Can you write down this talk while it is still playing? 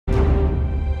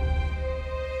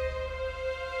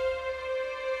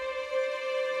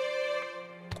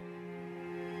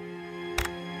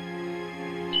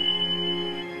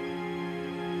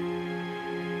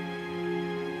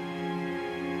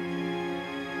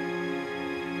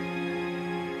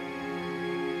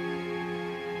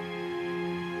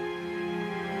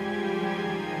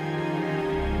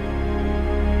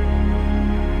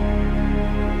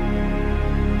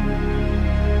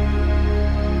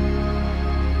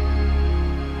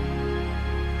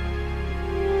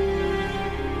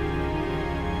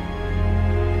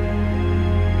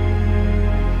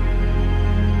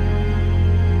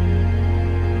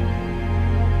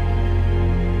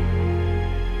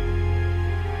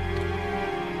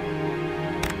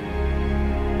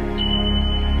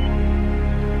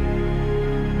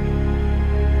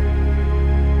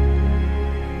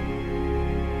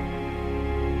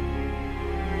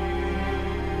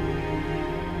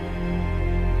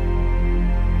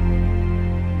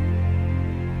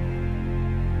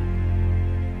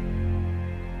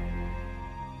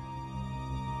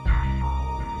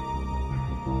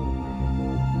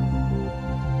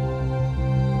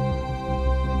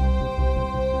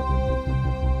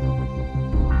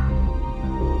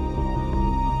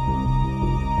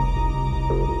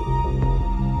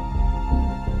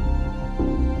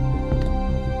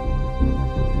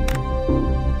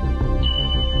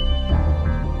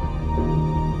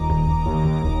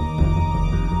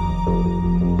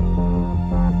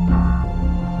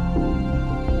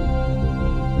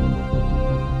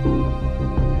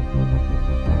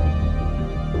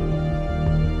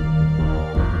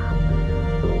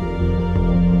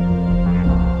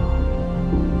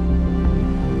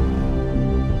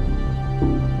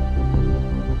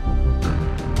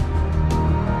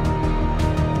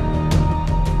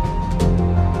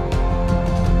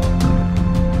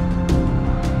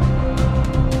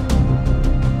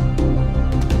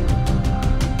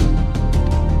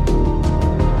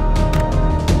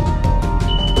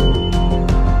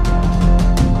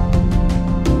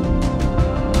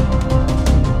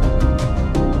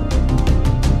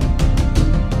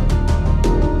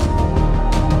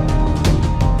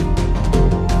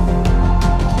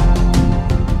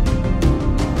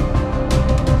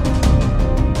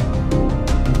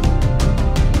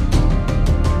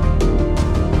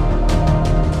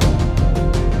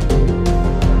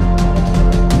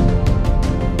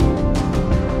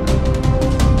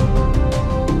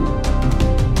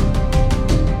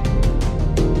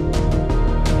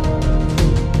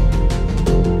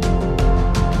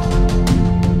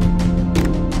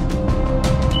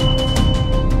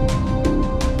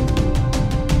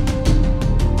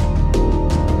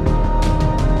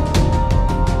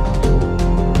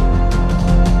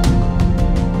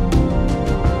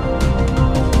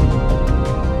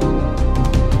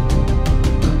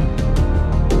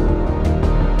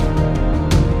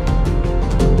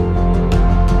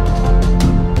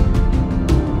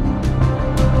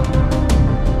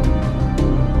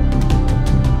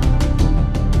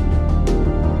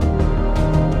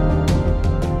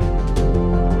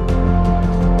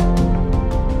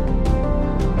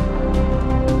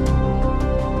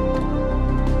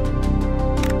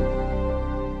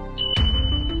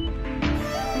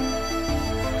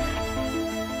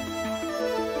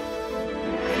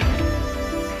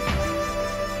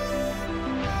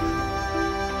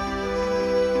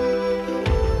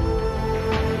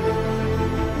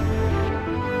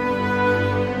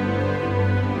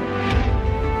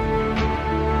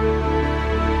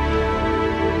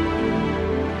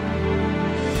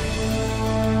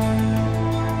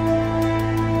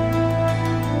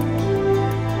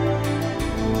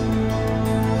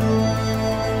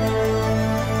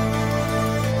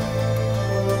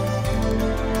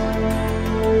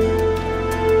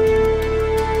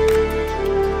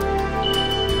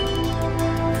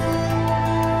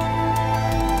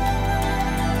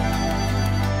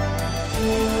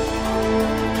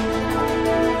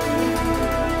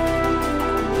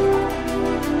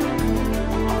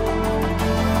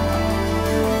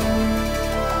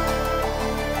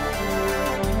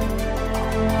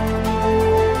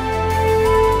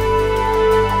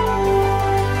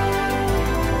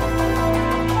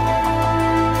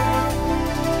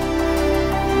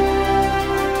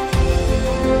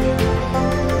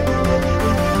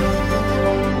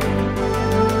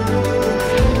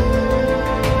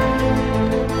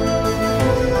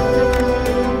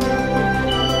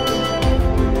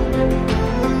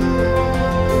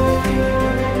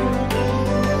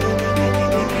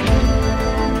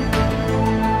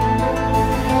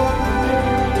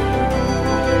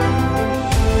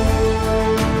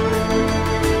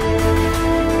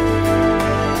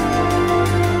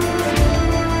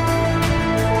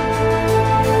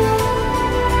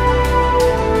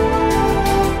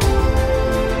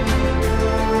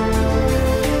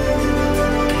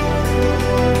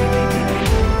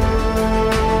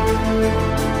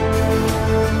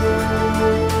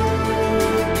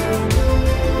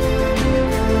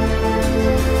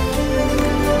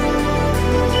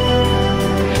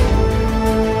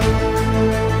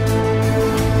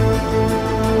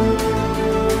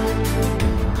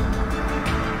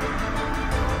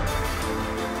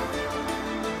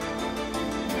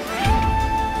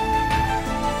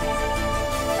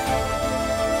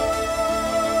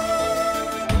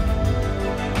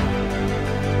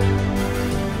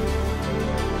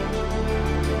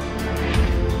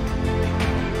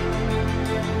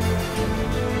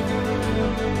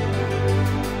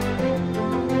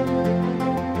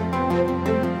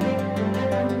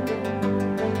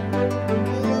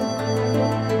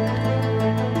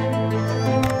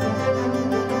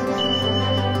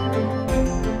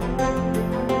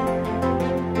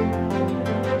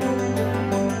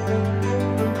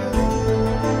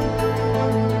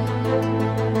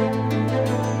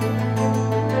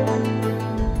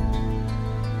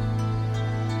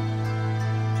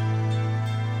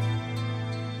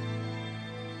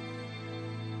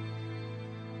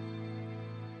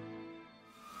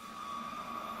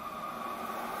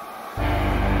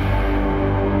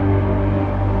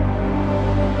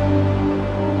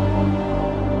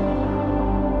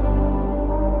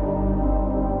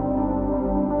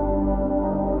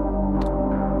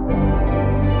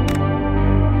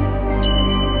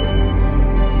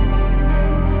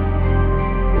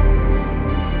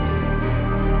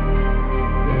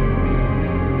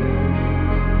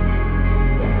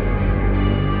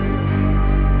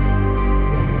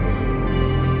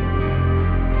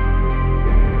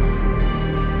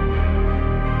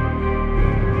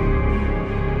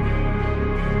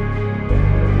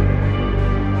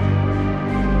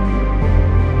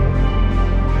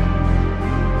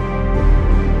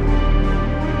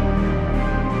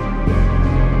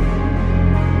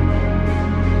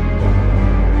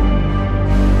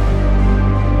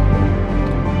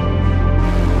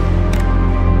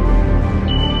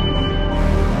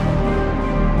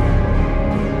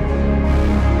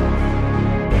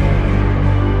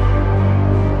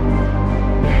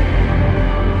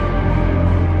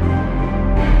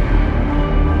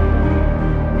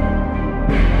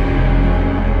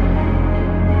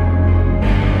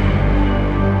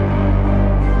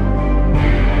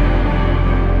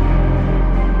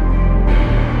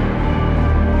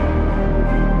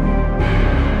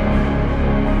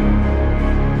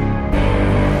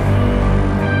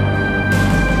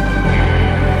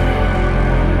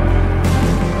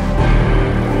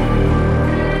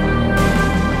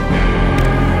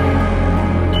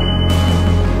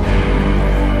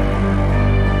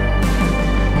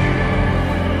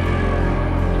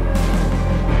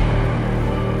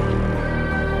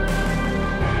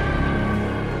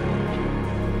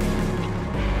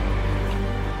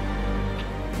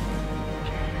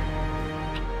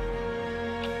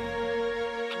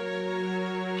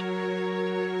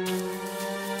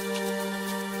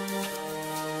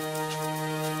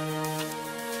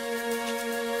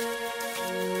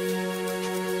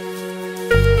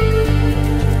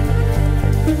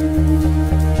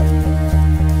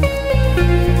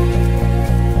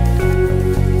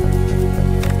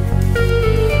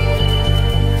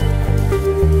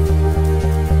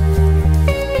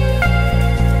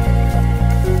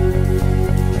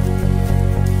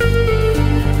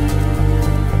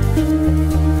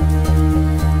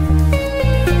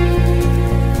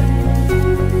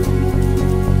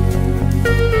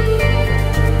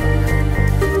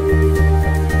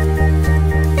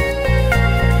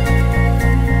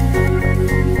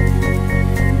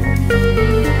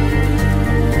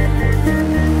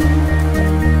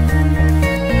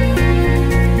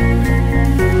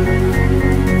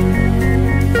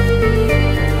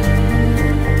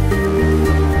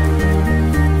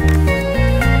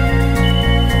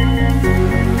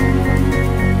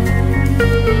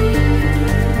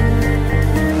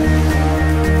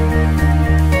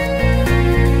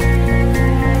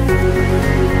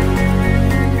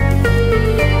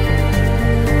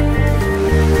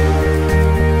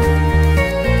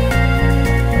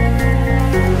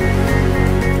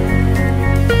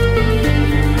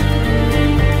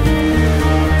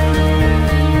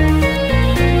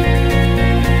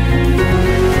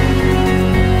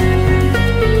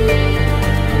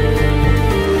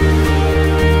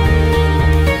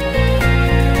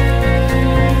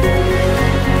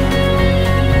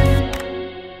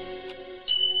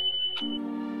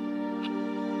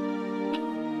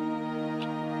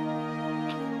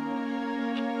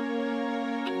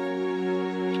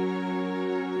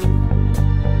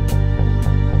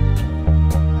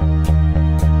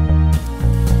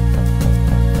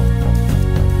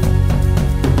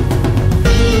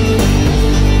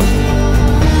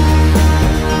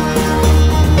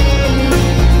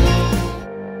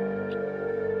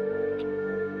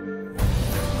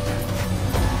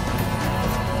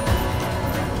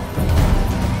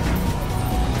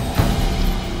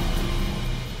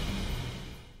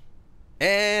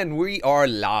And we are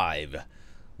live.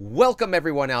 Welcome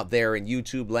everyone out there in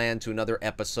YouTube land to another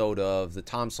episode of the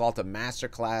Tom Salta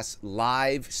Masterclass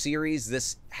live series.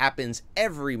 This happens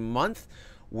every month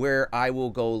where I will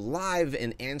go live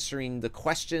in answering the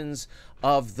questions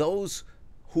of those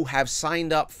who have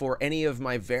signed up for any of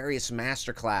my various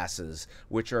masterclasses,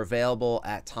 which are available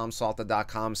at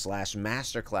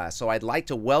tomsalta.com/masterclass. So I'd like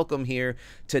to welcome here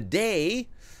today.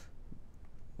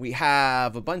 We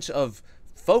have a bunch of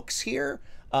folks here.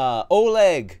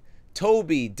 Oleg,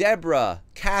 Toby, Deborah,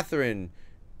 Catherine,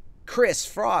 Chris,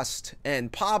 Frost,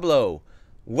 and Pablo.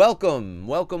 Welcome,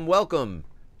 welcome, welcome.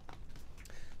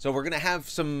 So we're going to have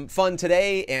some fun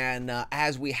today, and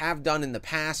as we have done in the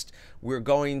past, we're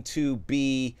going to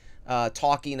be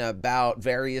talking about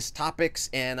various topics,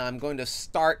 and I'm going to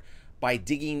start by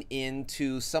digging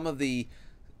into some of the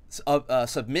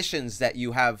submissions that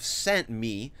you have sent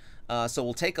me. So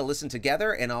we'll take a listen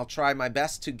together, and I'll try my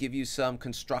best to give you some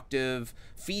constructive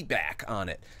feedback on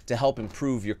it to help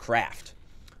improve your craft.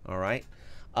 All right.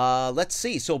 Let's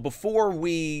see. So before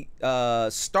we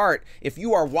start, if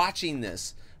you are watching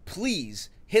this, please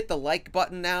hit the like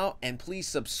button now, and please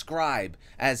subscribe,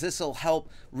 as this will help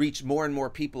reach more and more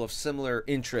people of similar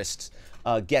interests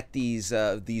get these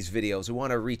videos. We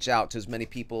want to reach out to as many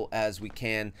people as we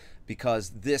can, because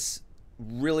this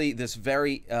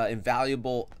very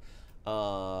invaluable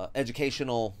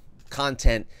educational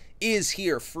content is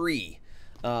here free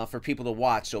for people to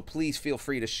watch. So please feel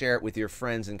free to share it with your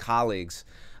friends and colleagues.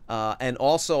 And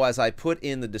also, as I put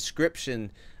in the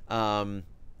description,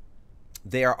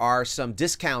 there are some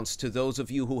discounts to those of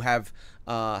you who have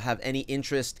any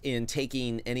interest in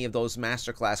taking any of those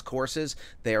masterclass courses.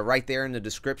 They are right there in the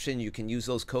description. You can use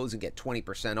those codes and get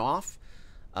 20% off.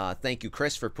 Thank you,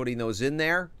 Chris, for putting those in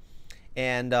there.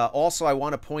 And also, I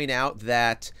want to point out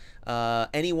that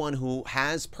anyone who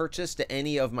has purchased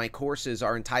any of my courses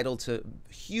are entitled to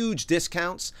huge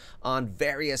discounts on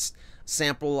various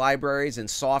sample libraries and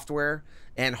software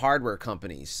and hardware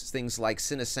companies, things like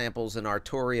Cinesamples and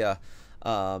Arturia,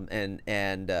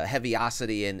 and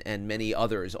Heaviosity and many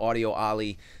others, Audio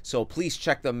Ali. So please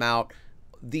check them out.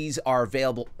 These are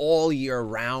available all year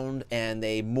round, and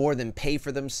they more than pay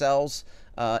for themselves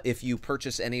if you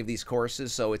purchase any of these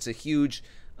courses. So it's a huge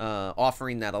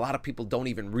offering that a lot of people don't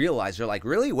even realize. They're like,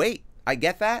 really? Wait, I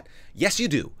get that? Yes, you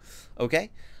do. Okay,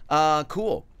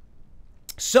 cool.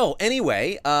 So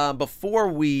anyway, before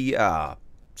we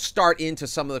start into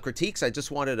some of the critiques, I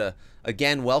just wanted to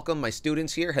again welcome my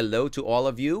students here. Hello to all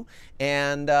of you.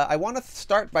 And I want to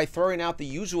start by throwing out the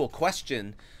usual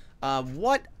question.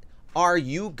 What are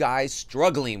you guys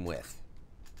struggling with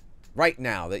right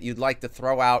now that you'd like to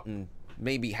throw out and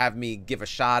maybe have me give a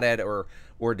shot at, or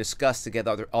or discuss to get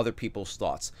other people's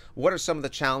thoughts. What are some of the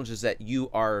challenges that you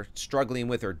are struggling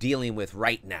with or dealing with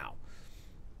right now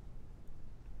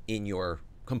in your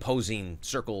composing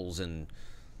circles? And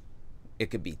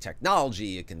it could be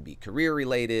technology, it can be career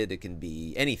related, it can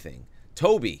be anything.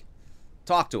 Toby,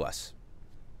 talk to us.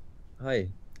 Hi.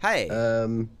 Hey.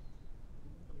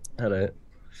 Hello.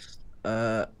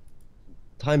 Uh,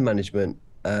 Time management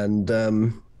and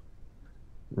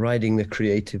riding the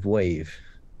creative wave,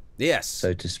 Yes.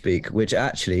 so to speak, which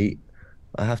actually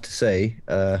I have to say,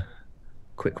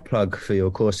 quick plug for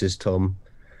your courses, Tom.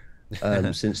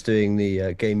 Since doing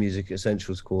the Game Music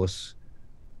Essentials course,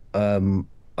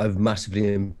 I've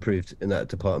massively improved in that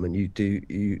department. You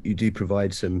do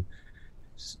provide some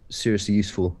seriously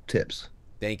useful tips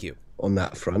Thank you. on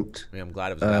that front. Yeah, I'm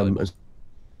glad it was valuable.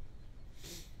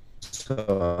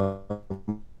 So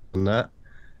on that,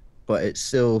 but it's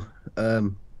still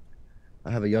I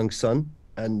have a young son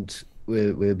and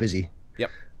we're busy.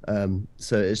 Yep.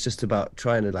 So it's just about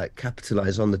trying to like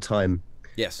capitalize on the time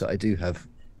Yes. that I do have,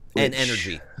 And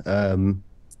energy.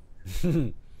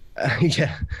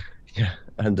 Yeah, yeah,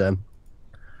 and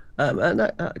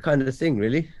that kind of thing,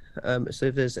 really. So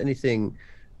if there's anything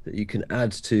that you can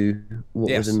add to what was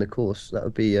Yes. in the course,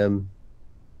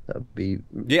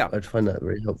 Yeah. I'd find that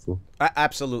very helpful.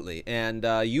 Absolutely. And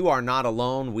you are not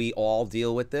alone. We all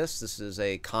deal with this. This is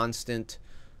a constant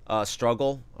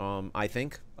struggle, I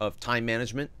think, of time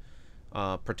management,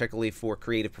 particularly for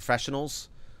creative professionals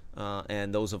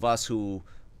and those of us who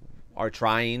are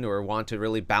trying or want to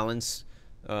really balance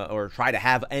or try to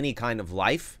have any kind of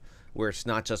life where it's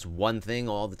not just one thing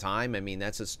all the time. I mean,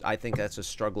 I think that's a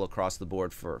struggle across the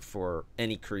board for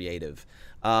any creative.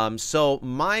 So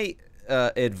my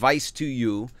advice to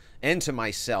you and to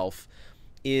myself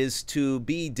is to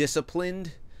be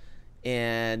disciplined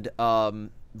and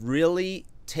really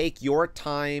take your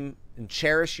time and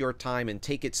cherish your time and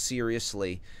take it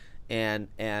seriously, and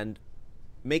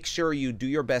make sure you do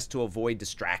your best to avoid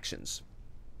distractions.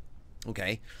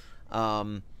 Okay.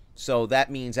 So that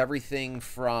means everything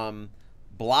from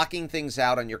blocking things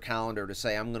out on your calendar to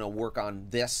say, I'm going to work on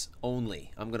this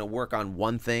only. I'm going to work on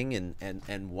one thing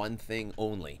and one thing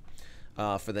only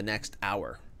for the next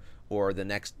hour or the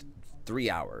next 3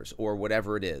 hours or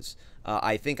whatever it is.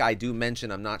 I think I do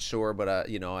mention, I'm not sure, but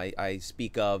I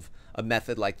speak of a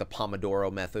method like the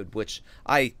Pomodoro method, which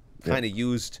I kind of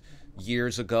used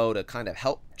years ago to kind of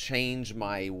help change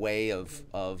my way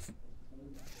of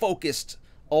focused,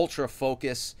 ultra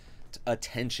focused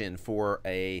attention for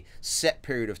a set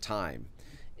period of time.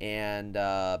 And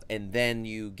then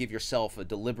you give yourself a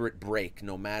deliberate break,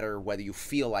 no matter whether you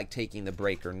feel like taking the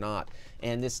break or not.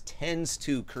 And this tends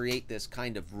to create this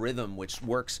kind of rhythm, which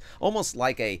works almost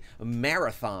like a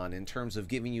marathon in terms of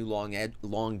giving you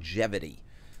longevity.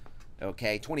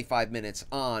 Okay, 25 minutes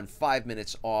on, 5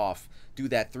 minutes off. Do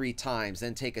that 3 times,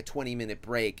 then take a 20-minute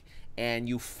break, and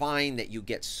you find that you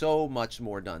get so much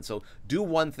more done. So do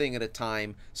one thing at a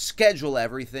time. Schedule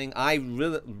everything. I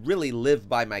really live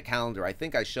by my calendar. I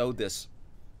think I showed this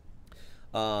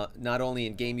not only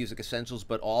in Game Music Essentials,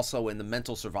 but also in the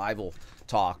Mental Survival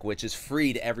Talk, which is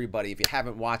free to everybody. If you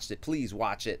haven't watched it, please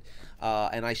watch it.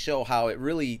 And I show how it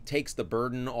really takes the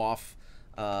burden off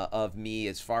of me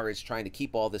as far as trying to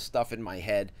keep all this stuff in my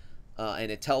head, and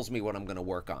it tells me what I'm going to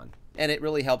work on. And it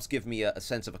really helps give me a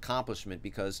sense of accomplishment,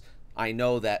 because I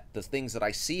know that the things that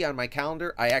I see on my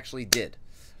calendar, I actually did.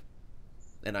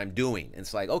 And I'm doing. And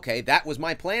it's like, okay, that was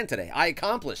my plan today. I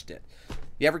accomplished it.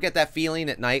 You ever get that feeling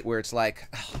at night where it's like,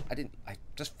 oh, I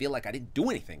just feel like I didn't do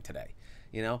anything today?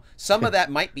 You know, some of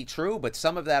that might be true, but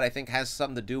some of that I think has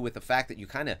something to do with the fact that you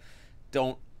kind of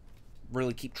don't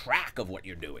really keep track of what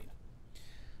you're doing.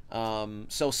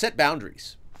 So set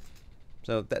boundaries.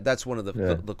 So that's one of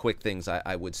the quick things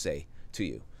I would say to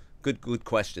you. Good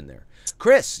question there.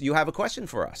 Chris, you have a question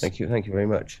for us. Thank you very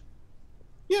much.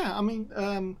 Yeah, I mean,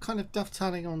 kind of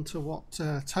dovetailing on to what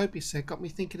Toby said, got me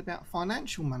thinking about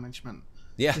financial management.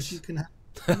 Yes. Because you can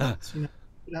have months, you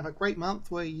can have a great month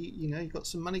where you've got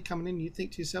some money coming in, and you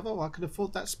think to yourself, oh, I could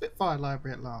afford that Spitfire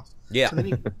library at last. Yeah. So then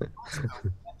you can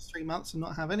the next 3 months and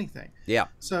not have anything. Yeah.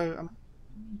 So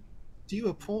do you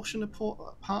apportion a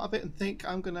part of it and think,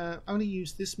 I'm going to only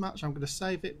use this much, I'm going to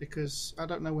save it because I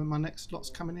don't know when my next lot's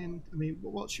coming in? I mean,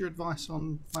 what's your advice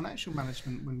on financial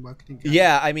management when working in games?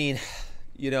 Yeah, I mean,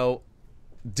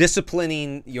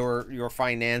 disciplining your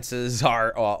finances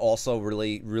are also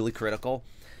really, really critical.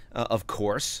 Of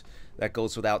course, that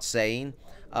goes without saying.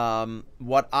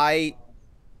 What I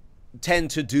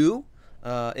tend to do,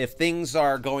 if things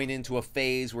are going into a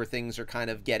phase where things are kind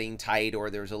of getting tight, or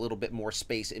there's a little bit more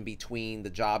space in between the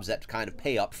jobs that kind of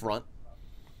pay up front,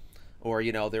 or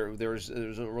you know there's a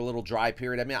little dry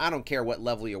period. I mean, I don't care what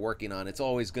level you're working on, it's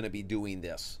always going to be doing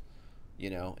this. You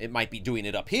know, it might be doing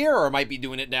it up here, or it might be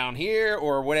doing it down here,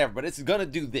 or whatever, but it's going to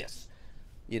do this.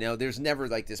 You know, there's never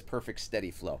like this perfect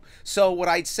steady flow. So what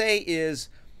I'd say is,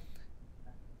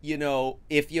 you know,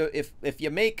 if you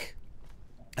make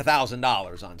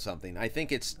 $1,000 on something, I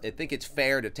think it's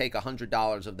fair to take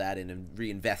 $100 of that and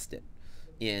reinvest it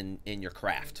in your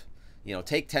craft. You know,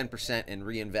 take 10% and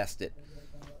reinvest it,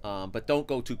 but don't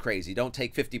go too crazy. Don't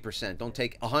take 50%. Don't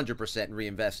take 100% and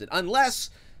reinvest it, unless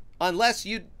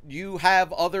you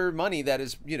have other money that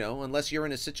is, you know, unless you're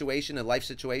in a life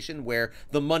situation where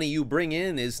the money you bring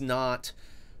in is not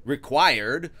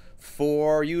required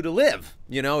for you to live.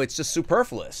 You know, it's just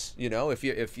superfluous. You know, if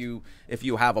you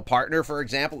have a partner, for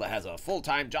example, that has a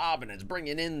full-time job and is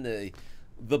bringing in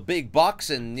the big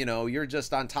bucks, and you know you're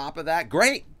just on top of that,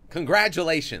 great,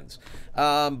 congratulations.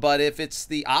 But if it's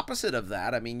the opposite of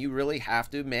that, I mean, you really have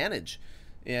to manage.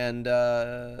 And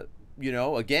you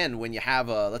know, again, when you have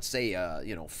let's say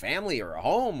you know, family or a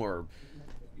home, or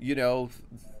you know,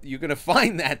 you're gonna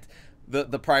find that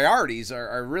the priorities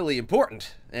are really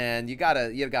important, and you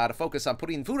gotta focus on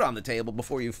putting food on the table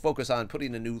before you focus on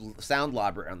putting a new sound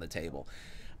library on the table.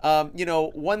 You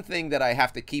know, one thing that I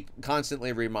have to keep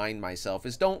constantly remind myself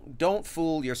is don't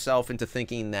fool yourself into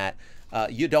thinking that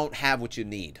you don't have what you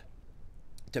need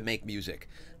to make music.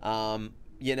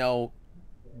 You know,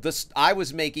 I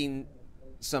was making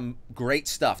some great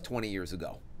stuff 20 years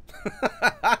ago.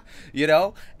 You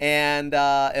know, and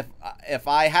if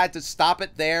I had to stop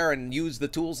it there and use the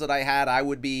tools that I had, I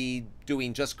would be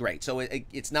doing just great. So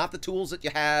it's not the tools that you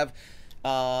have.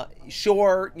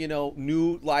 Sure, you know,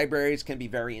 new libraries can be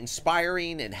very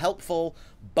inspiring and helpful,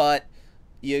 but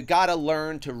you gotta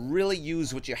learn to really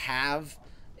use what you have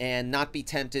and not be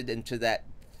tempted into that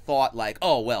thought like,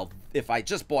 oh well, if I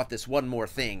just bought this one more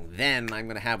thing, then I'm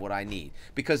gonna have what I need.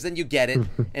 Because then you get it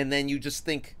and then you just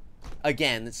think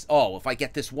again, it's, oh, if I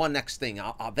get this one next thing,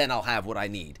 then I'll have what I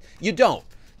need. You don't.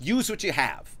 Use what you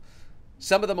have.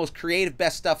 Some of the most creative,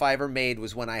 best stuff I ever made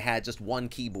was when I had just one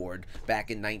keyboard back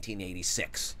in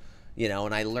 1986. You know,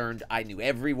 and I knew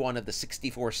every one of the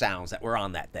 64 sounds that were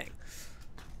on that thing.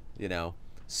 You know,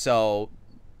 so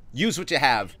use what you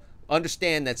have.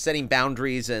 Understand that setting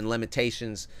boundaries and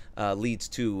limitations leads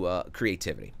to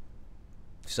creativity.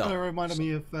 So it reminded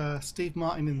me of Steve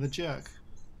Martin in The Jerk.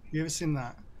 You ever seen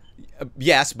that?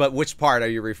 Yes, but which part are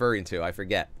you referring to? I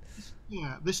forget.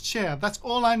 Yeah, this chair, that's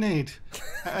all I need.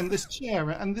 And this chair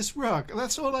and this rug,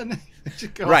 that's all I need. It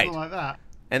should go on like that.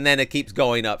 And then it keeps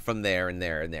going up from there and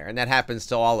there and there. And that happens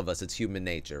to all of us. It's human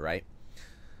nature, right?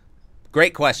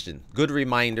 Great question. Good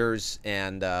reminders.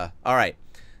 And all right,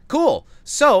 cool.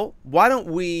 So why don't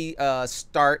we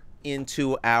start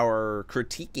into our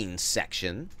critiquing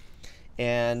section.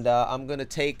 And I'm going to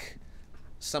take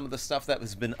some of the stuff that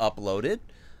has been uploaded.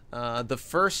 The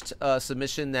first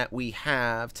submission that we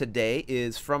have today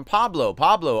is from Pablo.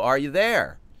 Pablo, are you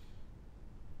there?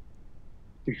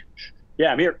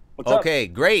 Yeah, I'm here. What's up? Okay,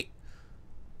 great.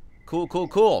 Cool, cool,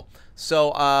 cool.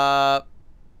 So,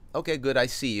 okay, good. I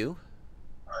see you.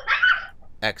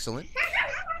 Excellent.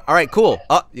 All right, cool.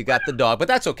 Oh, you got the dog, but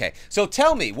that's okay. So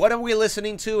tell me, what are we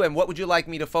listening to, and what would you like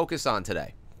me to focus on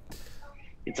today?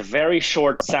 It's a very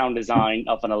short sound design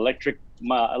of an electrical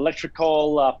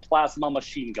plasma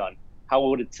machine gun. How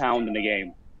would it sound in the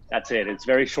game? That's it. It's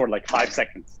very short, like 5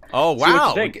 seconds. Oh,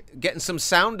 wow. We're getting some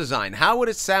sound design. How would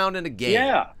it sound in a game?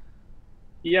 Yeah.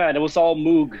 Yeah, and it was all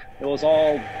Moog. It was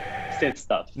all synth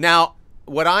stuff. Now,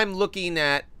 what I'm looking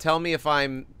at, tell me if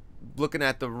I'm looking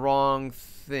at the wrong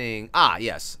thing. Ah,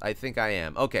 yes, I think I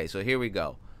am. Okay, so here we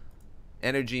go.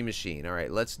 Energy machine. All right,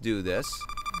 let's do this.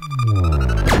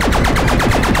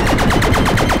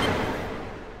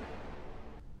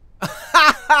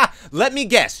 Let me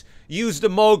guess. Used a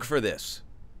Moog for this.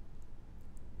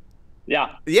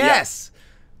 Yeah. Yes.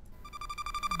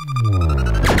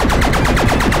 Yeah.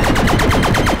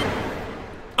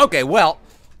 Okay, well,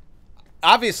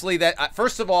 obviously that,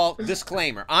 first of all,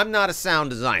 disclaimer, I'm not a sound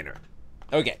designer.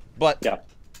 Okay, but yeah.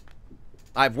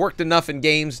 I've worked enough in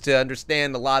games to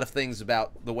understand a lot of things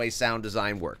about the way sound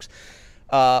design works.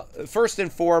 First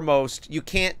and foremost, you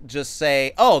can't just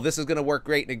say, oh, this is going to work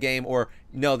great in a game, or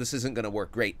no, this isn't going to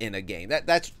work great in a game.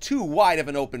 That's too wide of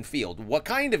an open field. What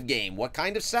kind of game? What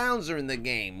kind of sounds are in the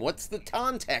game? What's the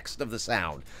context of the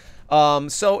sound?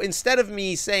 So instead of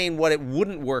me saying what it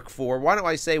wouldn't work for, why don't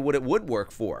I say what it would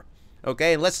work for?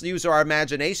 Okay, and let's use our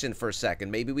imagination for a second.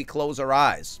 Maybe we close our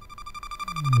eyes.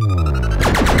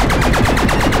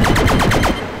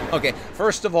 Okay,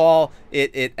 first of all,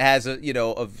 it has a, you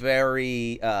know, a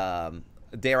very,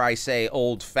 dare I say,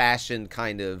 old-fashioned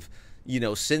kind of,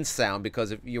 synth sound,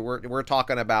 because if we're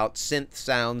talking about synth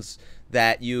sounds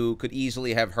that you could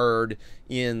easily have heard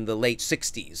in the late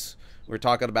 60s. We're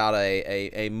talking about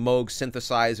a Moog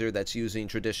synthesizer that's using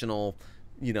traditional,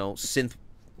 synth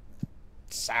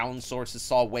sound sources,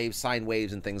 saw waves, sine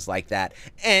waves, and things like that.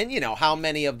 And, how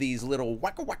many of these little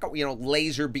wacka wacka,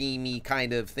 laser beamy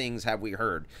kind of things have we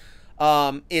heard?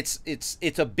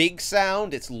 It's a big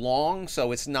sound. It's long,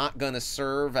 so it's not going to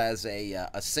serve as a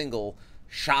single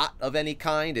shot of any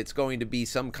kind. It's going to be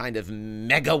some kind of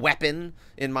mega weapon,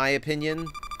 in my opinion.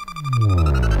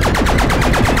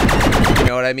 You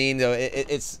know what I mean?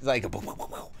 It's like,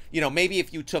 maybe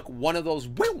if you took one of those,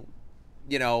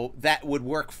 that would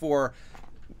work for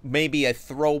maybe a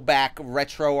throwback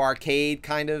retro arcade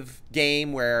kind of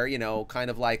game where,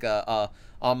 kind of like a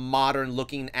modern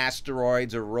looking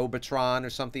Asteroids or Robotron or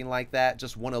something like that.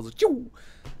 Just one of those.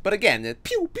 But again,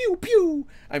 pew pew pew.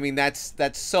 I mean, that's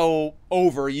so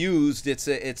overused.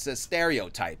 It's a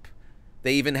stereotype.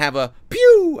 They even have a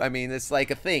pew. I mean, it's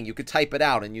like a thing. You could type it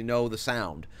out and the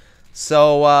sound.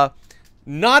 So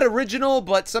not original,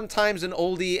 but sometimes an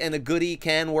oldie and a goodie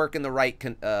can work in the right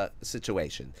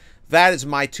situation. That is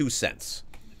my 2 cents.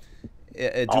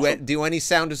 Awesome. Do any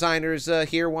sound designers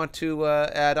here want to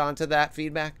add on to that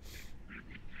feedback?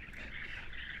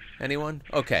 Anyone?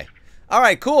 Okay. All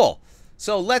right, cool.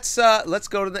 So let's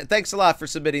go to thanks a lot for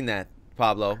submitting that,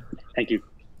 Pablo. Thank you.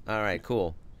 All right,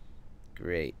 cool.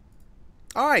 Great.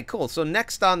 All right, cool. So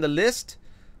next on the list,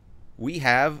 we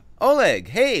have Oleg.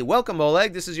 Hey, welcome,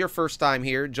 Oleg. This is your first time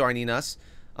here joining us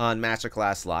on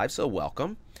Masterclass Live, so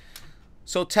welcome.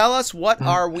 So tell us, what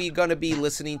are we going to be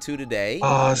listening to today?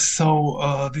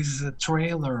 This is a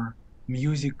trailer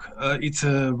music. It's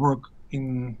a work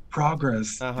in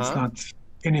progress. It's not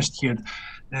finished yet.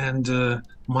 And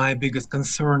my biggest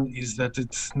concern is that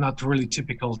it's not really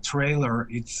typical trailer.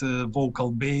 It's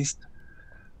vocal based.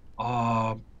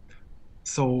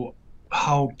 So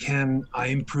how can I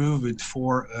improve it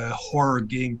for a horror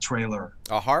game trailer?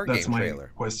 A horror That's game my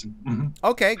trailer. question.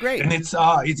 Okay, great. And it's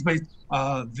based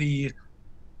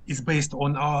it's based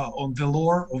on the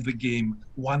lore of the game.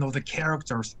 One of the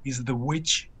characters is the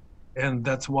witch, and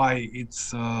that's why it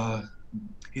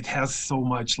has so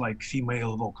much like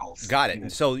female vocals. Got it.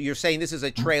 So you're saying this is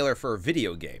a trailer for a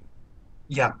video game?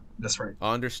 Yeah, that's right.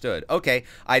 Understood. Okay.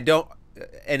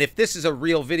 And if this is a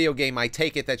real video game, I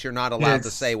take it that you're not allowed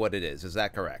to say what it is. Is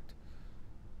that correct?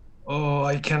 Oh,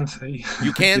 I can't say.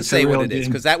 You can say what it is,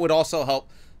 because that would also help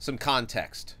some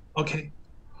context. Okay.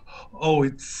 Oh,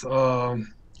 it's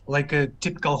like a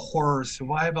typical horror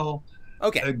survival.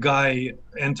 Okay. A guy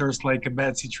enters like a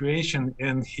bad situation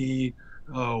and he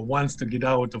wants to get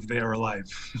out of their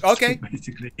life. Okay.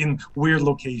 Basically, in weird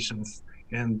locations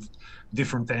and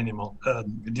different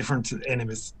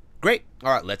enemies. Great.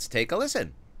 All right, let's take a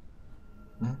listen.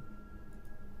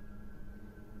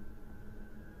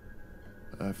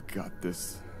 I've got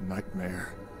this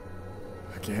nightmare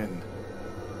again.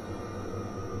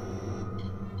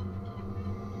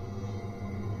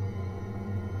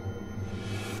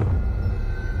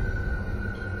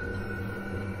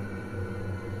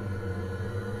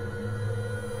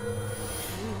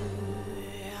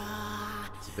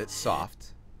 It's a bit soft.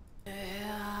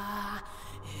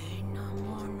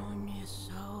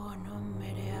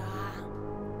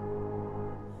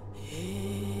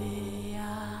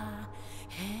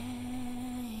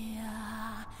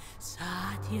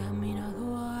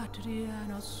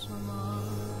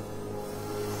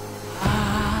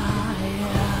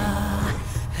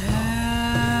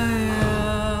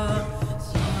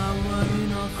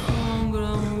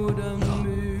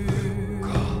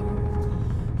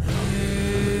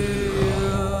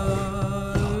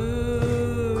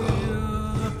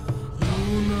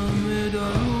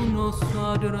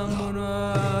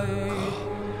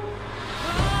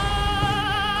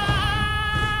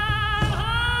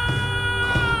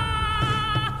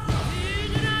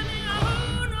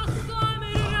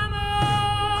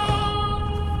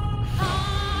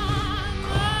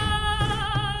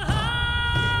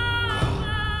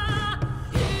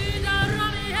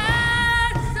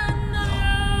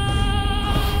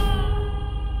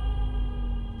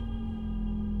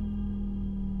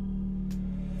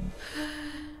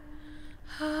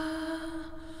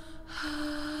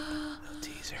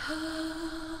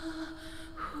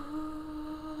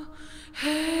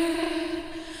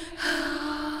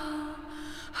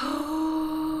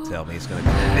 Tell me it's gonna be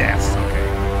yes. Okay.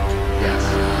 Yes.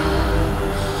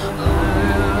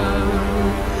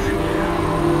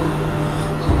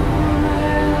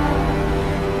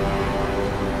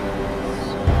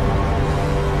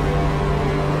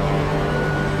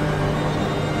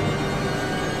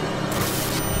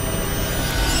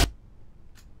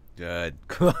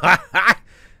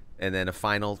 And then a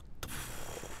final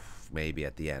maybe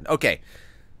at the end. Okay.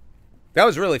 That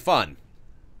was really fun.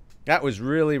 That was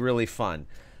really, really fun.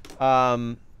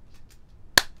 So,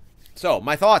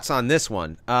 my thoughts on this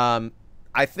one.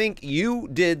 I think you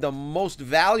did the most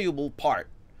valuable part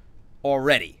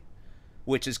already,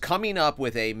 which is coming up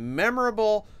with a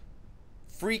memorable,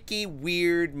 freaky,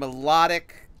 weird,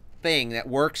 melodic thing that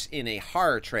works in a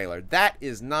horror trailer. That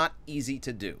is not easy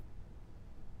to do.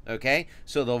 Okay?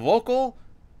 So the vocal,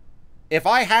 if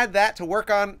I had that to work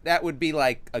on, that would be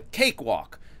like a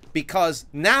cakewalk, because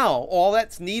now all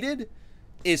that's needed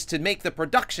is to make the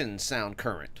production sound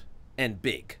current and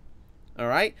big. All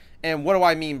right? And what do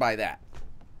I mean by that?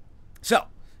 So,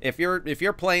 if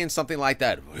you're playing something like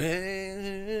that,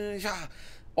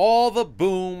 all the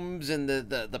booms and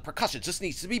the percussion just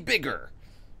needs to be bigger.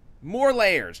 More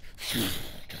layers.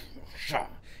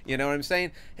 You know what I'm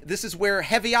saying? This is where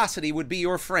Heaviosity would be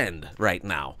your friend right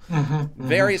now.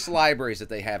 Various libraries that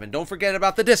they have. And don't forget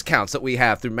about the discounts that we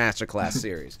have through Masterclass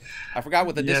series. I forgot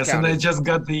what the discount is. Yes, and I just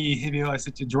got the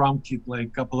Heaviosity drum kit like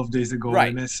a couple of days ago,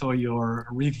 and I saw your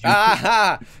review.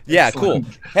 Aha! Yeah, cool.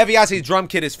 Heaviosity drum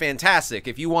kit is fantastic.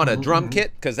 If you want a drum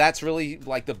kit, because that's really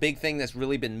like the big thing that's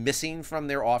really been missing from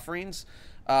their offerings.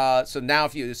 So now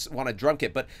if you want a drum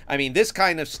kit, but I mean, this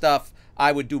kind of stuff,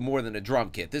 I would do more than a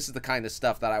drum kit. This is the kind of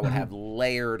stuff that I would have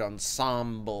layered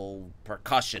ensemble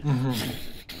percussion.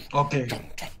 Okay,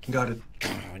 got it.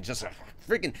 And just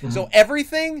freaking, so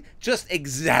everything, just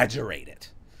exaggerate it.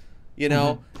 You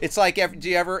know, it's like, do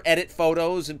you ever edit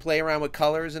photos and play around with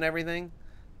colors and everything?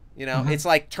 You know, it's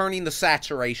like turning the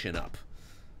saturation up.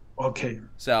 Okay.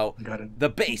 So got it. The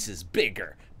bass is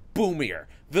bigger, boomier.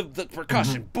 The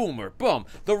percussion, boomer, boom.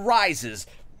 The rises,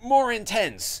 more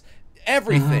intense.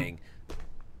 Everything.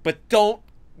 But don't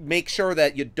make sure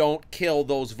that you don't kill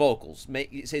those vocals.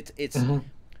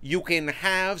 You can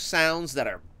have sounds that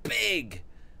are big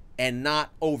and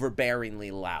not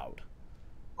overbearingly loud.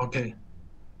 Okay.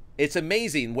 It's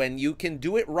amazing when you can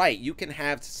do it right. You can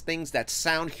have things that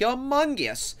sound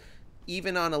humongous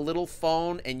even on a little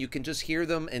phone, and you can just hear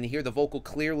them and hear the vocal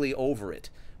clearly over it.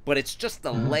 But it's just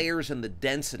the layers and the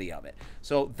density of it.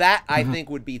 So that, I think,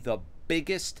 would be the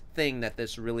biggest thing that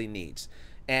this really needs.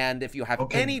 And if you have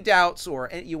any doubts or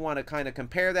you want to kind of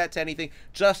compare that to anything,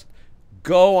 just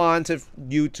go on to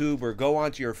YouTube or go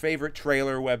on to your favorite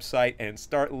trailer website and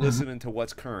start listening to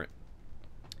what's current.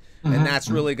 And that's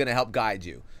really going to help guide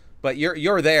you. But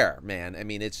you're there, man. I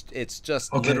mean, it's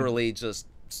just literally just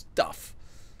stuff,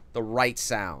 the right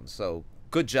sound. So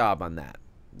good job on that.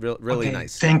 Really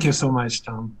nice. Thank you so much,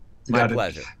 Tom. My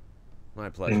pleasure. My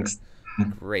pleasure. Thanks.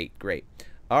 Great.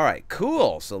 All right,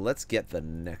 cool. So let's get the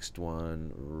next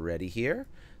one ready here.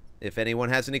 If anyone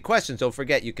has any questions, don't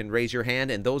forget you can raise your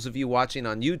hand. And those of you watching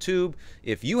on YouTube,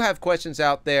 if you have questions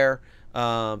out there,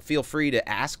 feel free to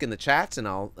ask in the chats, and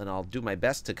I'll do my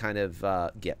best to kind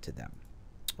of get to them.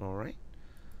 All right.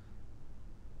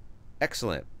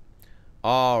 Excellent.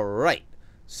 All right.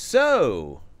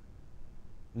 So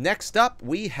next up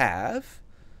we have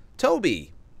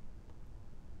Toby.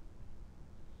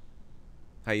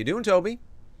 How you doing, Toby?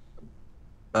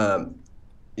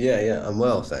 Yeah, I'm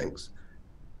well, thanks.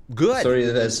 Good. Sorry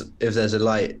if there's a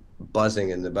light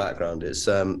buzzing in the background. It's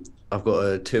I've got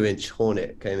a 2-inch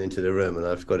hornet came into the room and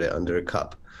I've got it under a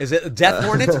cup. Is it a death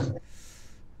hornet?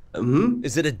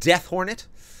 Is it a death hornet?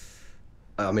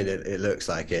 I mean, it looks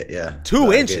like it. Yeah.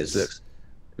 2 inches.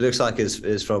 Looks like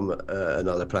it's from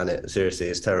another planet. Seriously,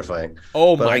 it's terrifying.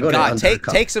 Oh my God!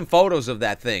 Take some photos of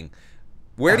that thing.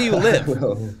 Where do you live?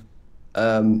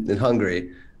 In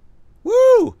Hungary.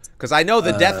 Woo! Because I know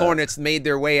the death hornets made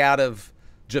their way out of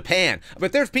Japan,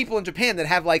 but there's people in Japan that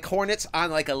have like hornets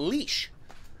on like a leash.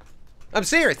 I'm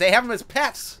serious. They have them as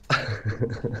pets.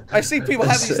 I've seen people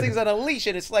have these things on a leash,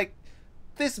 and it's like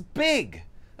this big.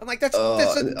 I'm like,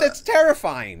 that's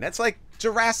terrifying. That's like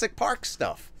Jurassic Park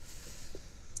stuff.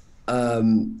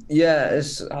 Yeah,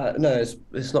 it's no,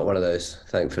 it's not one of those,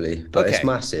 thankfully, but it's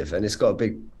massive and it's got a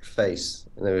big face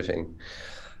and everything.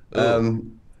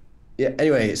 Yeah.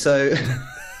 Anyway, so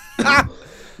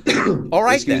all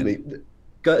right. Excuse me.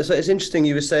 So it's interesting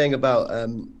you were saying about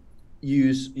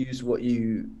use what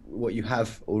you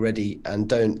have already and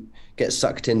don't get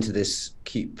sucked into this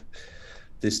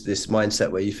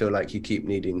mindset where you feel like you keep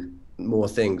needing more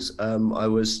things.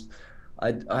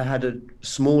 I had a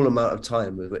small amount of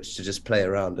time with which to just play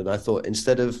around, and I thought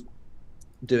instead of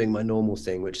doing my normal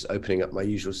thing, which is opening up my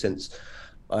usual synths,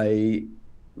 I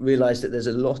realized that there's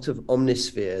a lot of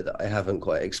Omnisphere that I haven't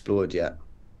quite explored yet,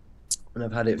 and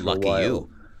I've had it for a while.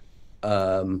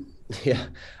 Yeah,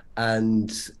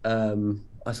 and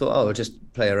I thought, I'll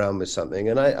just play around with something,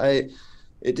 and I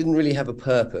it didn't really have a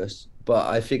purpose, but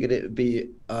I figured it would be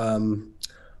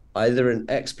either an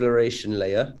exploration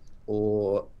layer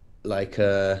or like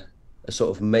a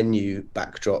sort of menu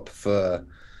backdrop for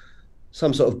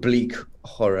some sort of bleak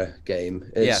horror game.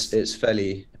 It's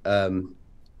fairly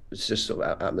it's just sort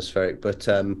of atmospheric, but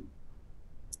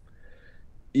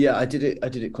yeah, I did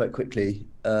it quite quickly,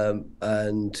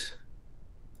 and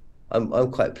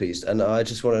I'm quite pleased. And I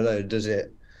just want to know, does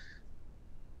it,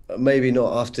 maybe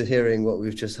not after hearing what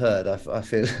we've just heard, I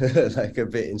feel like a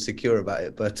bit insecure about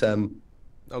it, but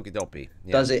okay, don't be.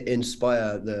 Yeah. Does it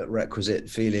inspire the requisite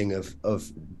feeling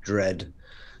of dread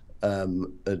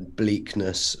and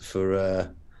bleakness for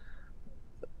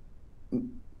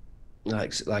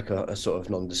like a sort of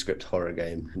nondescript horror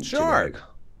game? Sure. Generic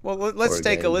well, let's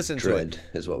take a listen to it. Dread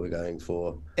is what we're going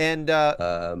for. And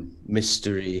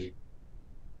mystery.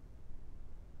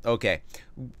 Okay.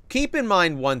 Keep in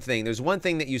mind one thing. There's one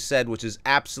thing that you said which is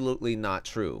absolutely not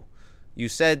true. You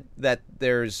said that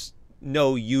there's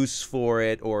no use for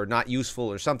it, or not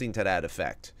useful, or something to that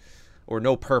effect, or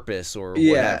no purpose, or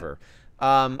whatever.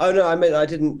 Oh no, I meant I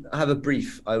didn't have a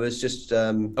brief. I was just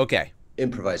okay,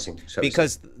 improvising.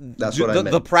 Because that's what I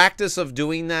meant. The practice of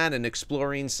doing that and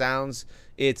exploring sounds,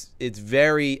 it's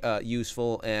very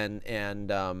useful, and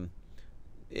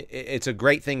it's a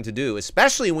great thing to do,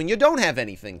 especially when you don't have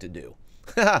anything to do.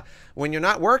 When you're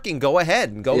not working, go ahead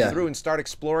and go through and start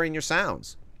exploring your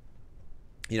sounds.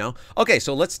 You know? Okay,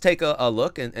 so let's take a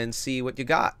look and see what you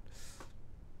got.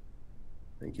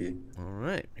 Thank you. All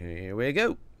right, here we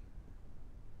go.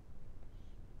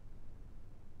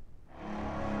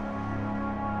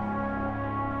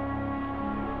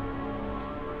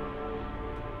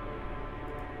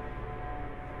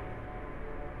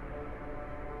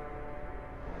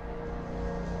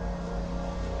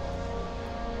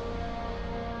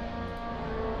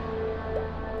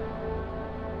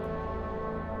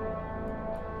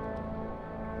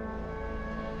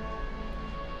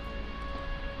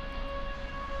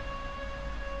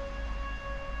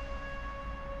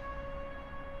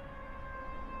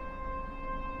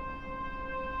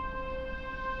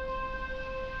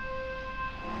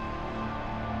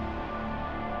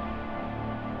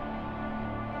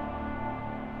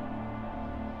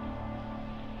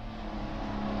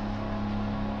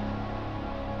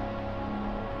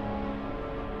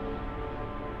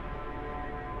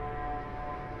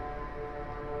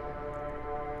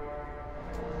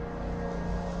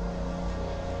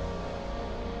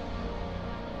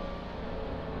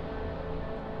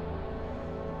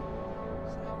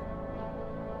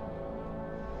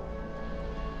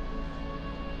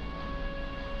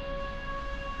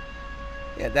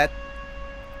 Yeah, that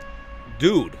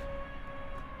dude.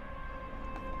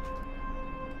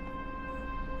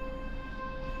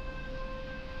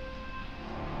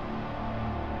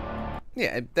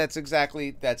 Yeah, that's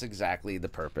exactly the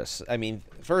purpose. I mean,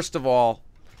 first of all,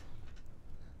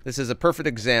 this is a perfect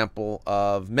example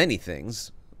of many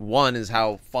things. One is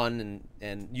how fun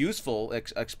and useful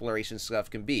exploration stuff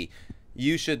can be.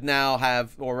 You should now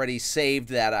have already saved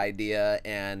that idea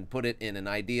and put it in an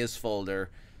ideas folder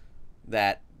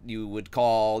that you would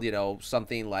call, you know,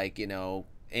 something like, you know,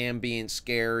 ambient,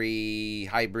 scary,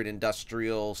 hybrid,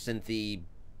 industrial, synthy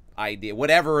idea,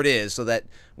 whatever it is, so that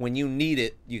when you need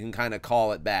it, you can kind of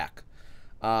call it back.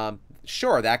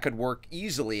 Sure, that could work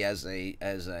easily as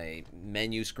a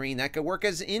menu screen. That could work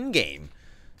as in-game.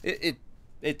 It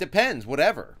depends,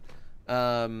 whatever.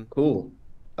 Cool.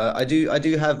 I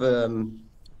do have a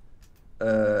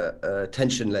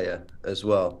tension layer as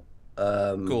well.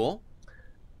 Cool.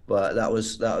 But that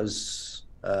was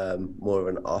more of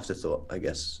an afterthought, I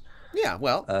guess. Yeah,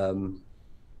 well,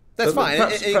 that's fine.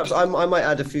 Perhaps I might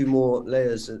add a few more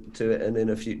layers to it, and in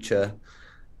a future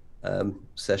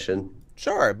session.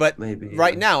 Sure, but maybe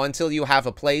right now, until you have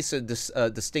a place, a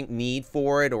distinct need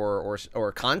for it,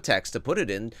 or context to put it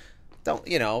in,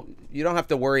 you don't have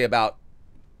to worry about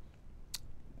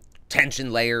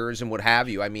tension layers and what have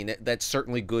you. I mean, that's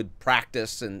certainly good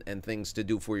practice and things to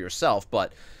do for yourself,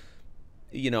 but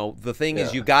you know, the thing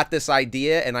is, you got this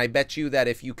idea, and I bet you that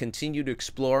if you continued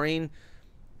exploring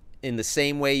in the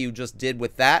same way you just did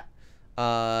with that,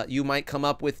 you might come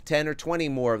up with 10 or 20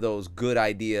 more of those good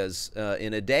ideas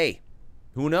in a day.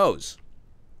 Who knows?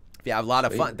 If you have a lot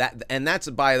of fun, that's,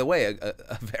 by the way, a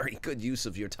very good use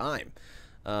of your time.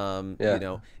 You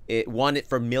know, it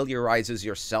familiarizes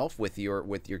yourself with your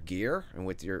gear and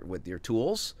with your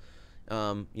tools.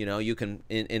 You know, you can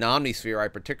in Omnisphere, I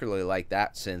particularly like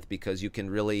that synth because you can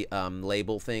really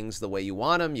label things the way you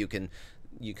want them. You can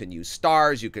use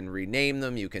stars, you can rename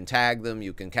them, you can tag them,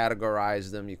 you can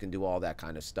categorize them, you can do all that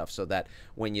kind of stuff, so that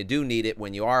when you do need it,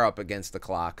 when you are up against the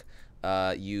clock,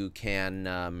 you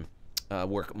can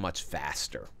work much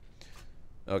faster.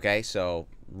 Okay, so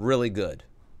really good.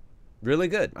 Really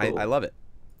good. Cool. I love it.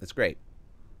 It's great.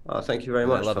 Oh, thank you very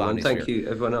much, love Tom, and thank Omnisphere. you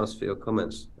everyone else for your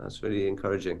comments. That's really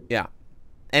encouraging. Yeah.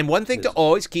 And one thing to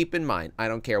always keep in mind, I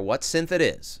don't care what synth it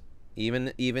is,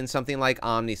 even something like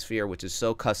Omnisphere, which is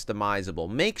so customizable,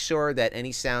 make sure that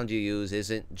any sound you use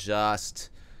isn't just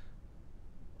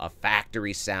a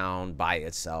factory sound by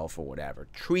itself or whatever.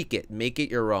 Tweak it, make it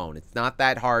your own. It's not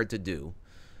that hard to do.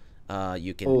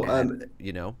 You can add,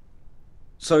 you know.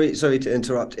 Sorry to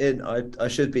interrupt. I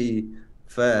should be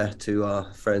fair to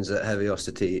our friends at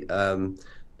Heaviosity.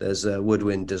 There's a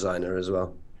woodwind designer as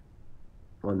well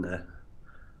on there.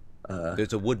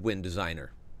 There's a woodwind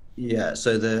designer. Yeah,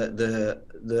 so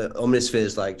the Omnisphere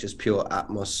is like just pure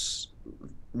Atmos,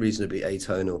 reasonably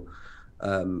atonal,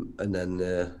 and then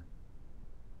the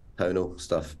tonal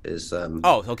stuff is.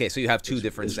 Oh, okay. So you have two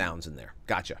different sounds in there.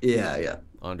 Gotcha. Yeah.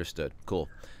 Understood. Cool.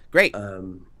 Great.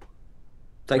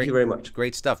 Thank you very much.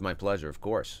 Great stuff. My pleasure, of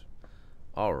course.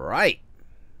 All right.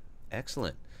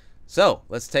 Excellent. So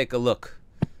let's take a look.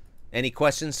 Any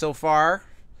questions so far?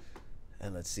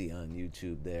 And let's see on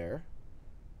YouTube there.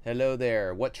 Hello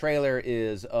there. What trailer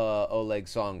is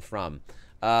Oleg's song from?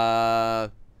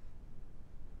 I'm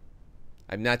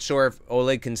not sure if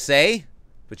Oleg can say,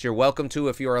 but you're welcome to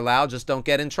if you're allowed. Just don't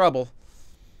get in trouble.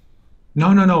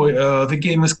 No. The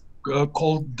game is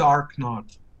called Dark Knot.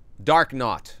 Dark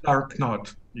Knot. Dark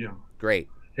Knot, yeah. Great.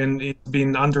 And it's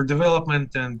been under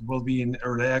development and will be in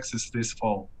early access this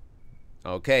fall.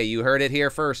 Okay, you heard it here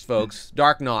first, folks.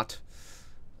 Dark Knot.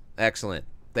 Excellent.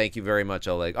 Thank you very much,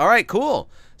 Oleg. All right, cool.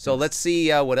 So let's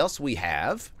see what else we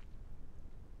have.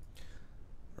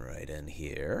 Right in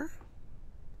here.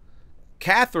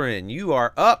 Catherine, you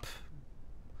are up.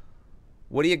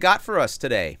 What do you got for us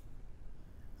today?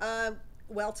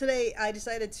 Well, today I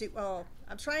decided to,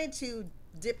 I'm trying to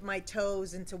dip my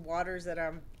toes into waters that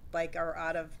are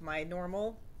out of my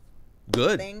normal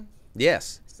thing.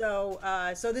 Yes. So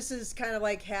this is kind of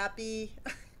like happy.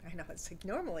 I know, it's like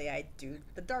normally I do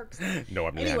the dark stuff.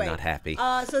 Normally anyway, I'm not happy.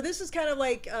 So this is kind of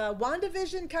like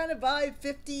WandaVision kind of vibe,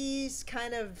 50s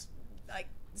kind of like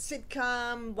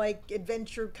sitcom, like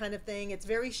adventure kind of thing. It's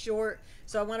very short,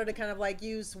 so I wanted to kind of like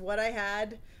use what I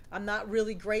had. I'm not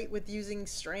really great with using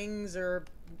strings or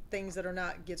things that are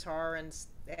not guitar and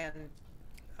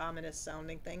ominous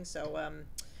sounding things. So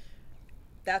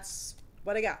that's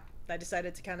what I got. I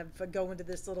decided to kind of go into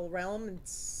this little realm and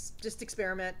just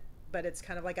experiment. But it's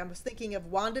kind of like I was thinking of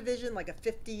WandaVision, like a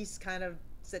 50s kind of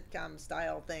sitcom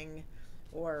style thing,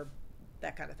 or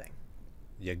that kind of thing.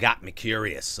 You got me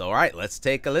curious. All right, let's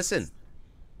take a listen.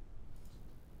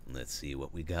 Let's see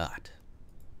what we got.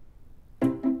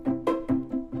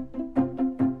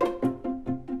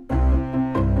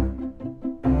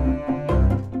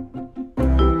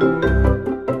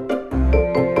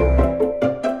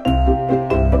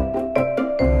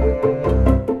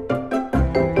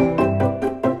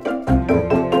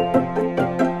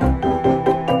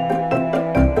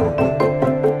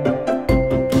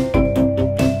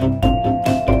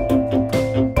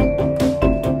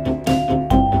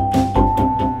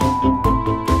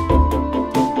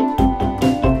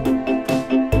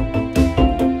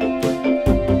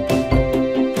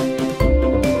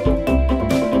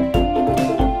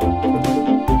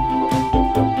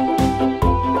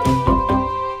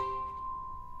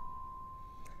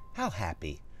 How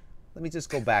happy. Let me just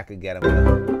go back and get him.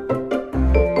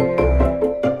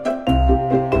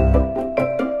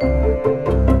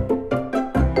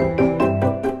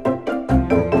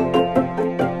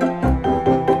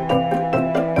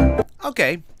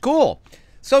 Okay, cool.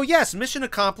 So yes, mission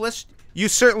accomplished. You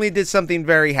certainly did something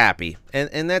very happy,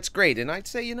 and that's great. And I'd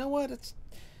say, you know what, it's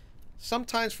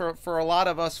sometimes for a lot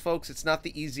of us folks, it's not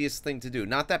the easiest thing to do.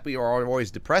 Not that we are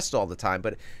always depressed all the time,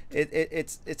 but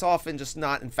it's often just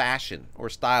not in fashion or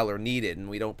style or needed, and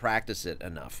we don't practice it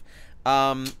enough.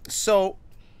 So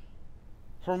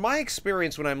from my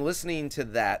experience when I'm listening to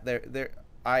that,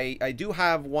 I do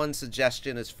have one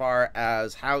suggestion as far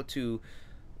as how to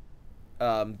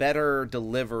better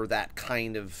deliver that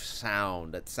kind of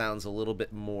sound that sounds a little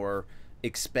bit more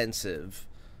expensive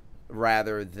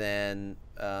rather than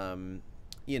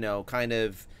you know, kind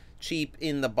of cheap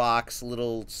in the box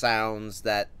little sounds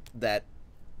that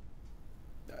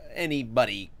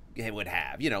anybody would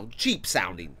have, you know, cheap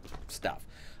sounding stuff.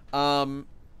 One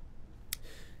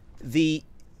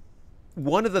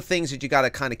of the things that you got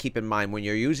to kind of keep in mind when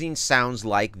you're using sounds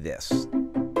like this,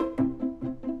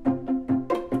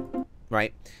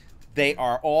 right? They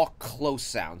are all close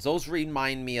sounds. Those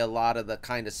remind me a lot of the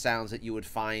kind of sounds that you would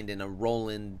find in a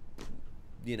Roland,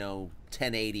 you know,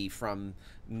 1080 from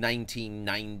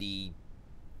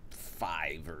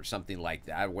 1995 or something like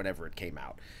that, whenever it came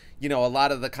out. You know, a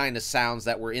lot of the kind of sounds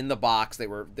that were in the box,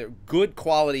 they're good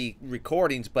quality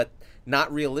recordings, but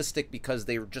not realistic because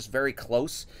they were just very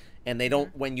close, and they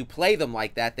don't, when you play them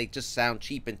like that, they just sound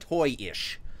cheap and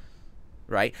toy-ish,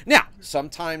 right? Now,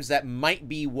 sometimes that might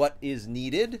be what is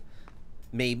needed.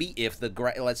 Maybe if the,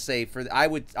 let's say, I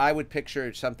would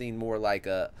picture something more like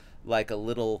a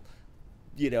little,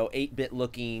 you know, 8-bit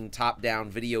looking top-down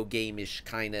video game-ish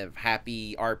kind of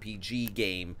happy RPG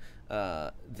game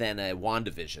than a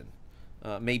WandaVision.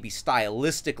 Maybe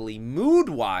stylistically,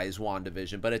 mood-wise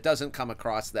WandaVision, but it doesn't come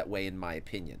across that way in my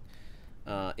opinion.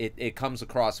 It comes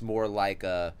across more like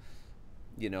a,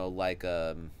 you know, like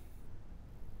a,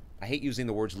 I hate using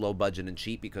the words low budget and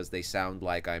cheap because they sound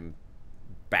like I'm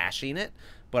bashing it,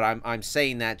 but I'm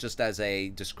saying that just as a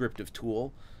descriptive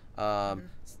tool.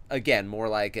 Again, more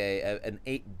like an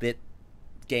 8-bit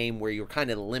game where you're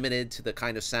kind of limited to the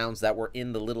kind of sounds that were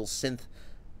in the little synth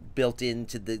built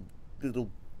into the little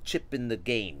chip in the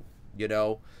game, you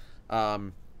know.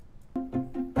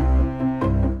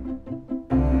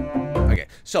 Okay,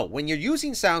 so when you're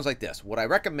using sounds like this, what I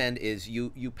recommend is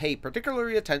you pay particular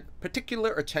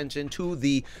attention to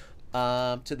the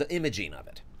imaging of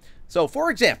it. So,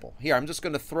 for example, here I'm just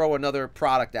going to throw another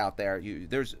product out there.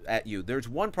 There's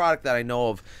one product that I know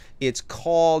of. It's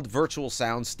called Virtual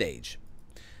Soundstage.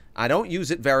 I don't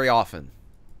use it very often,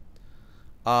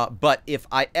 but if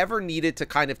I ever needed to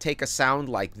kind of take a sound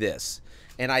like this,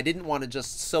 and I didn't want to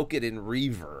just soak it in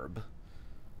reverb,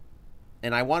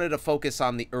 and I wanted to focus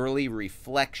on the early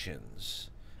reflections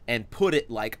and put it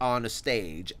like on a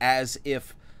stage as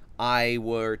if I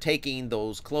were taking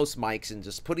those close mics and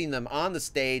just putting them on the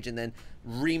stage and then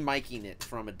remiking it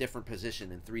from a different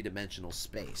position in three-dimensional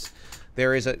space.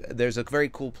 There's a very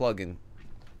cool plugin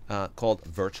called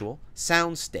Virtual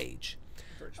Soundstage.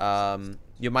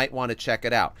 You might want to check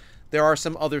it out. There are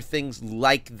some other things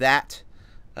like that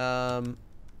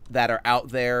that are out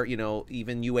there. You know,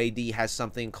 even UAD has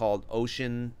something called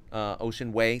Ocean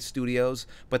Way Studios,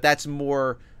 but that's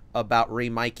more about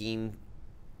remiking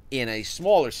in a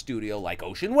smaller studio like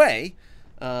Ocean Way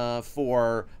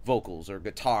for vocals or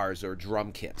guitars or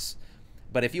drum kits.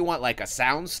 But if you want like a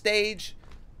sound stage,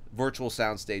 Virtual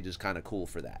Soundstage is kind of cool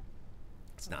for that.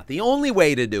 It's not the only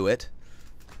way to do it.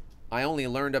 I only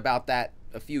learned about that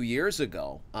a few years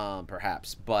ago,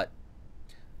 perhaps. But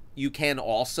you can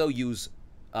also use,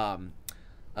 what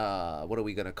are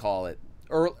we going to call it?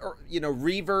 You know,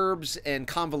 reverbs and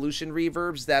convolution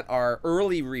reverbs that are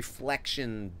early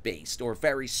reflection based or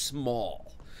very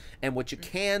small. And what you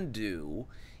can do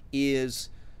is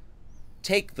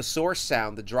take the source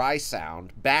sound, the dry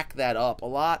sound, back that up a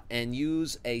lot, and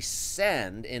use a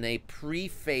send in a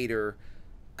pre-fader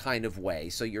kind of way.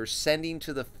 So you're sending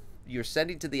to the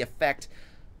effect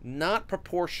not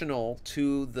proportional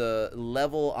to the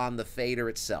level on the fader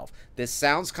itself. This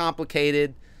sounds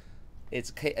complicated.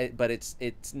 But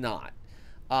it's not.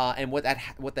 And what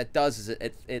that does is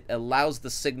it allows the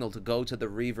signal to go to the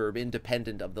reverb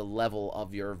independent of the level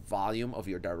of your volume of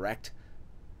your direct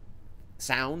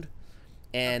sound,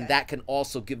 and that can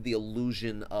also give the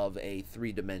illusion of a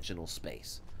three-dimensional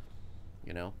space.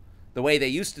 You know, the way they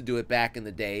used to do it back in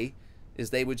the day is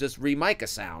they would just remic a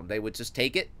sound. They would just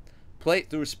take it, play it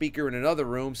through a speaker in another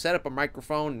room, set up a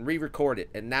microphone, and re-record it,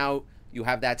 and now you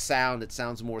have that sound that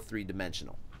sounds more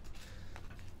three-dimensional.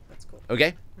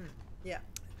 Okay? Yeah.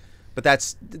 But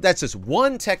that's just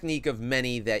one technique of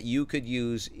many that you could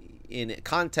use in a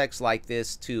context like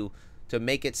this to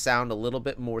make it sound a little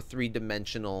bit more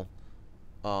three-dimensional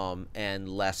and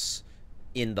less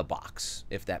in the box,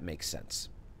 if that makes sense.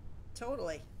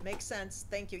 Totally. Makes sense.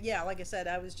 Thank you. Yeah, like I said,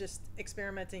 I was just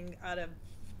experimenting out of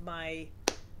my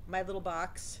little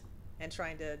box and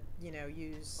trying to, you know,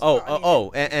 use...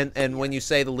 And when you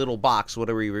say the little box, what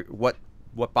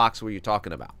box were you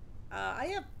talking about? I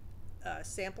have a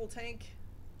sample tank.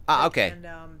 Okay. And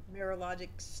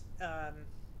Miralogic's, I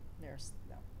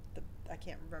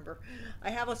can't remember. I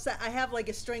have like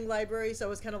a string library, so I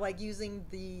was kind of like using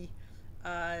the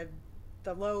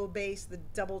low bass, the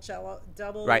double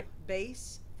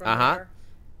bass from there,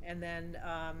 and then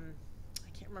I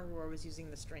can't remember where I was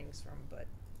using the strings from, but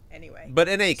anyway. But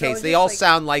in any case, they all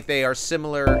sound like they are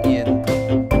similar in.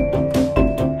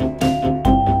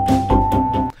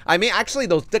 I mean, actually,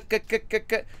 those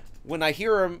when I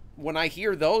hear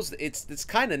those, it's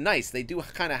kind of nice. They do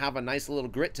kind of have a nice little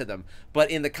grit to them.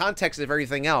 But in the context of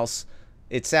everything else,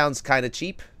 it sounds kind of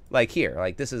cheap. Like here,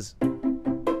 like this is.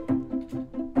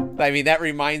 I mean, that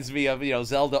reminds me of, you know,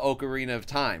 Zelda Ocarina of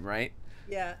Time, right?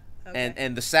 Yeah. Okay.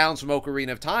 And the sounds from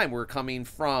Ocarina of Time were coming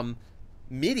from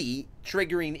MIDI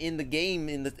triggering in the game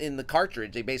in the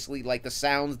cartridge. They basically, like, the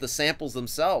sounds, the samples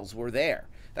themselves were there.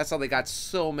 That's how they got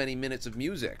so many minutes of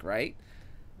music, right?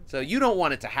 So you don't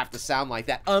want it to have to sound like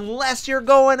that unless you're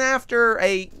going after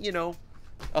a, you know,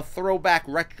 a throwback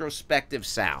retrospective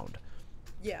sound.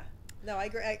 Yeah. No, I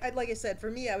agree. Like I said, for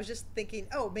me, I was just thinking,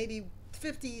 oh, maybe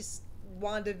 50s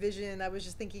WandaVision. I was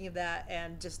just thinking of that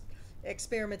and just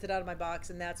experimented out of my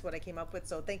box, and that's what I came up with.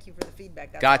 So thank you for the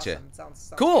feedback. That's gotcha. Awesome.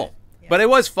 Sounds cool. Good. Yeah. But it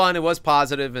was fun. It was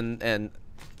positive, and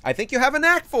I think you have a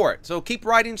knack for it. So keep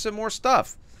writing some more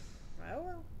stuff. I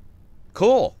will.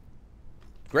 Cool.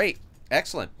 Great.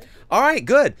 Excellent. All right,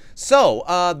 good. So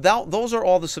those are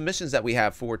all the submissions that we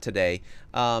have for today.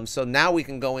 So now we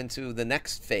can go into the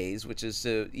next phase, which is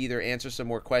to either answer some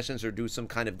more questions or do some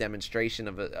kind of demonstration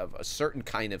of a certain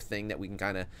kind of thing that we can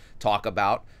kind of talk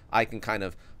about. I can kind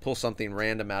of pull something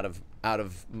random out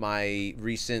of my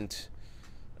recent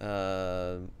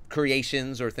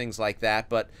creations or things like that.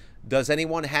 But does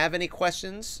anyone have any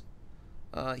questions?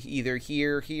 Either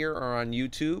here, or on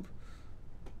YouTube?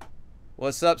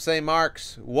 What's up, St.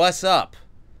 Mark's? What's up?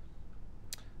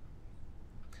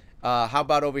 How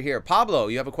about over here? Pablo,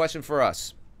 you have a question for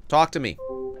us. Talk to me.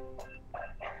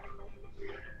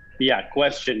 Yeah,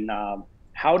 question.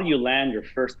 How do you land your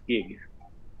first gig?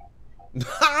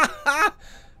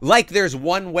 Like there's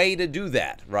one way to do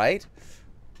that, right?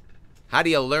 How do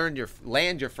you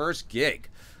land your first gig?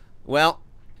 Well,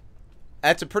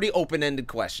 that's a pretty open-ended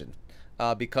question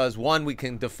because, one, we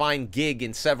can define gig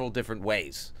in several different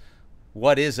ways.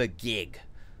 What is a gig?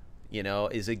 You know,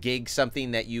 is a gig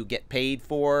something that you get paid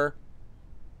for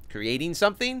creating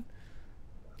something?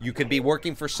 You could be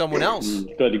working for someone else.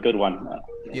 Good one.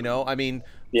 You know, I mean...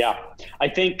 Yeah, I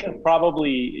think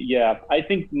probably, yeah. I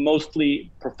think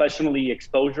mostly professionally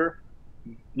exposure,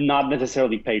 not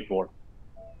necessarily paid for.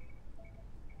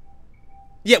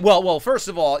 Yeah, well, first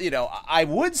of all, you know, I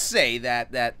would say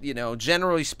that you know,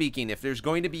 generally speaking, if there's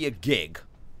going to be a gig,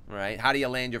 right, how do you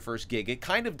land your first gig? It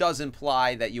kind of does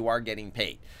imply that you are getting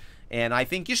paid. And I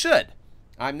think you should.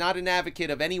 I'm not an advocate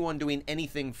of anyone doing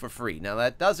anything for free. Now,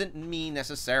 that doesn't mean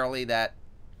necessarily that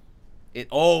it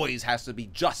always has to be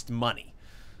just money.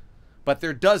 But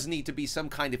there does need to be some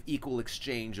kind of equal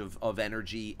exchange of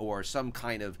energy, or some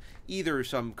kind of, either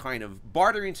some kind of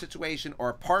bartering situation or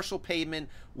a partial payment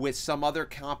with some other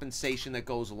compensation that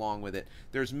goes along with it.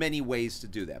 There's many ways to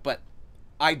do that. But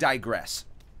I digress.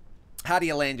 How do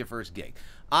you land your first gig?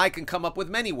 I can come up with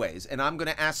many ways, and I'm going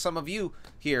to ask some of you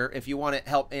here, if you want to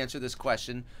help answer this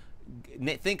question,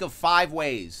 think of 5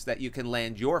 ways that you can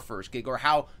land your first gig, or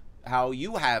how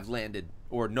you have landed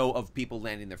or know of people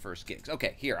landing their first gigs.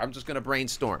 Okay, here, I'm just going to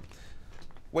brainstorm.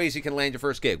 Ways you can land your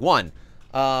first gig. 1,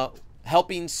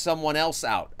 helping someone else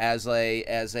out as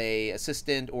a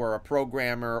assistant or a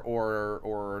programmer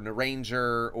or an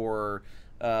arranger, or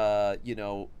you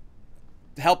know,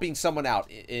 helping someone out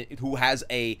who has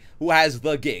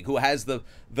the gig, who has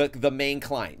the main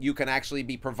client. You can actually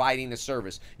be providing a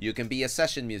service. You can be a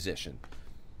session musician.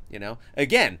 You know,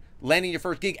 again, landing your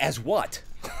first gig as what?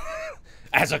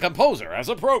 As a composer, as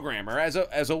a programmer, as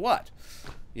a what?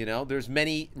 You know, there's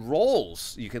many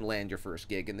roles you can land your first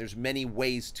gig, and there's many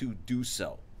ways to do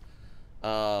so.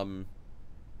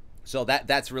 So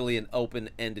that's really an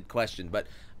open-ended question. But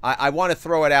I want to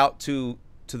throw it out to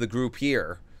the group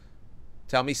here.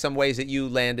 Tell me some ways that you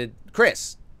landed.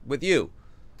 Chris, with you.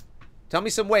 Tell me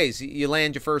some ways you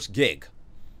land your first gig.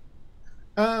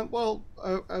 Well,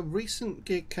 a recent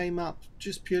gig came up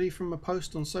just purely from a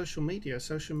post on social media.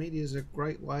 Social media is a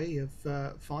great way of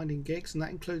finding gigs, and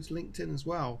that includes LinkedIn as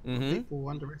well. Mm-hmm. People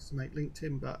underestimate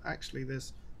LinkedIn, but actually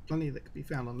there's plenty that could be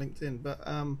found on LinkedIn. But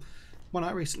one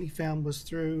I recently found was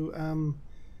through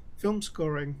film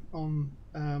scoring on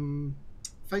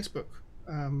Facebook.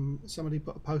 Somebody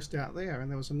put a post out there, and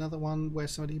there was another one where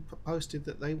somebody posted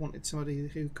that they wanted somebody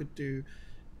who could do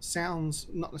sounds,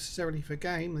 not necessarily for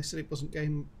game. They said it wasn't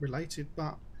game related,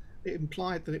 but it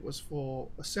implied that it was for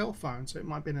a cell phone, so it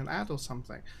might have been an ad or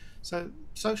something. So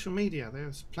social media,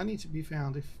 there's plenty to be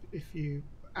found if you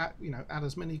add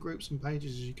as many groups and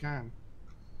pages as you can.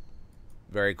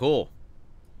 Very cool.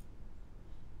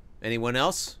 Anyone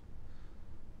else?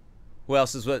 Who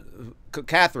else is what?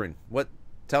 Catherine, what?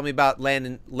 Tell me about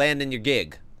landing your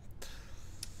gig.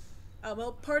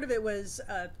 Well, part of it was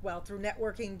through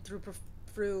networking,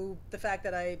 through the fact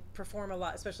that I perform a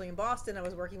lot, especially in Boston. I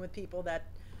was working with people that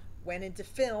went into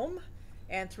film,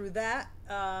 and through that,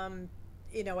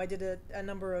 you know, I did a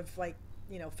number of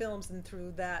films, and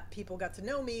through that, people got to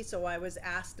know me. So I was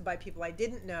asked by people I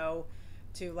didn't know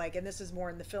to and this is more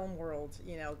in the film world,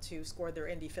 you know, to score their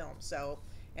indie films. So,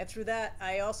 and through that,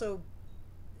 I also,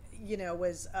 you know,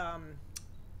 was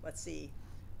let's see,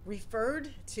 referred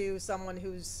to someone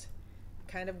who's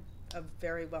kind of a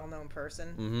very well-known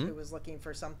person who was looking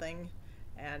for something,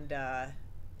 and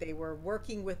they were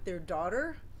working with their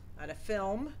daughter on a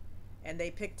film, and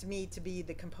they picked me to be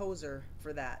the composer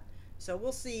for that. So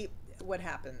we'll see what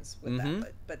happens with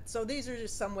that. But so these are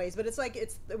just some ways. But it's like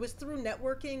it was through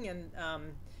networking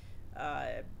and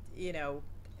you know,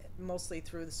 mostly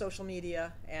through the social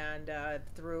media and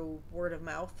through word of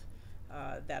mouth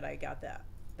that I got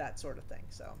that sort of thing.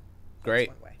 So great.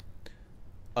 That's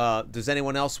one way. Does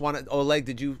anyone else want to? Oleg,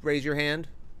 did you raise your hand?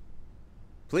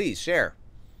 Please share.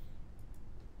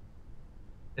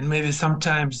 And maybe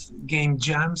sometimes game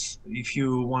jams, if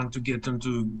you want to get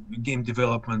into game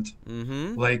development.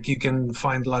 Like you can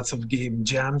find lots of game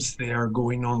jams. They are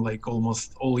going on like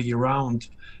almost all year round,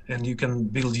 and you can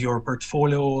build your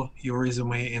portfolio, your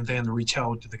resume, and then reach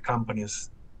out to the companies.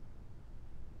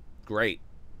 Great.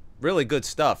 Really good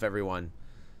stuff, everyone.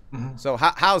 So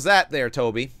how's that there,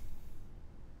 Toby?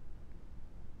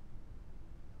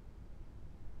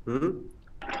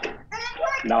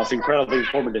 Now it's incredibly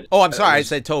informative. Oh, I'm sorry. I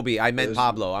said Toby. I meant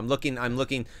Pablo. I'm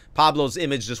looking. Pablo's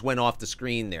image just went off the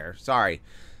screen there. Sorry.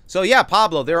 So yeah,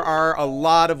 Pablo, there are a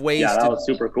lot of ways that was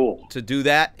super cool to do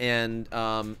that, and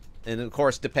of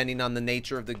course, depending on the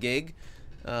nature of the gig,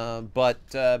 but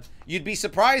you'd be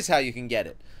surprised how you can get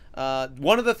it.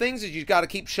 One of the things is you got to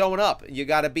keep showing up. You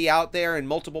got to be out there in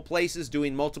multiple places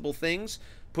doing multiple things.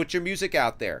 Put your music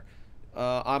out there.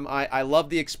 I love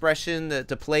the expression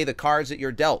to play the cards that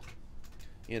you're dealt.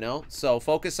 You know, so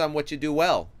focus on what you do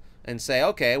well and say,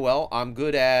 okay, well, I'm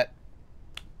good at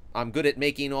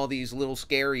making all these little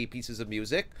scary pieces of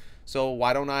music. So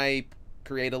why don't I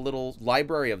create a little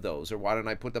library of those, or why don't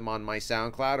I put them on my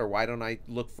SoundCloud, or why don't I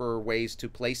look for ways to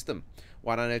place them?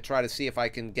 Why don't I try to see if I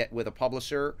can get with a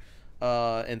publisher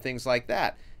and things like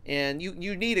that? And you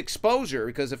need exposure,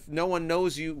 because if no one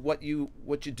knows you what you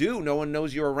do, no one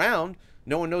knows you're around,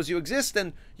 no one knows you exist,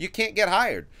 then you can't get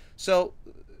hired. So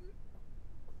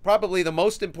probably the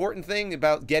most important thing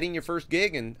about getting your first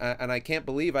gig, and I can't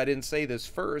believe I didn't say this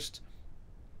first,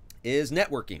 is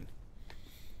networking.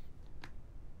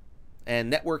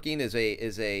 And networking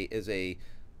is a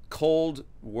cold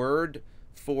word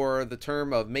for the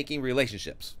term of making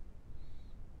relationships,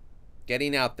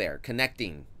 getting out there,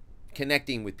 connecting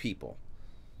with people.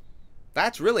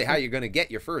 That's really how you're going to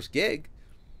get your first gig.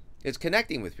 It's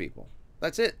connecting with people.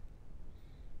 That's it.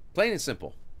 Plain and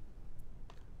simple.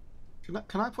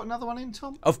 Can I put another one in,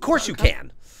 Tom? Of course you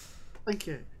can. Thank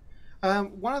you.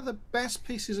 One of the best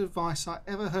pieces of advice I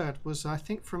ever heard was, I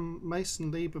think, from Mason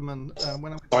Lieberman.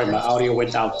 When Sorry, my audio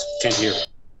went out. Can't hear.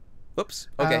 Oops.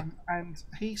 Okay. And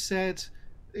he said,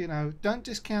 you know, don't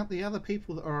discount the other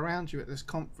people that are around you at this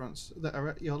conference that are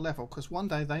at your level, because one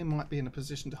day they might be in a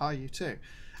position to hire you too.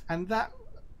 And that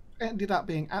ended up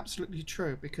being absolutely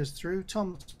true, because through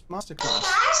Tom's masterclass.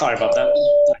 Sorry about that.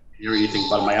 I didn't hear anything,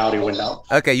 but my audio went out.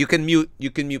 Okay, you can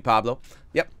mute Pablo.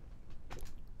 Yep.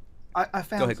 I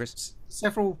found Go ahead, Chris.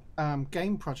 several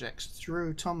game projects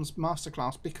through Tom's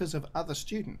masterclass because of other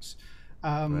students.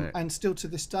 Right. And still to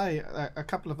this day, a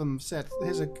couple of them said,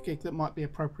 here's a gig that might be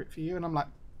appropriate for you. And I'm like,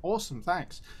 awesome,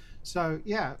 thanks. So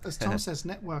yeah, as Tom says,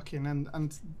 networking, and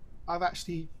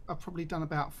I've probably done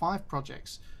about 5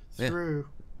 projects through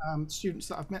students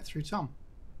that I've met through Tom.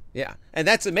 Yeah, and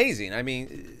that's amazing. I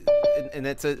mean, and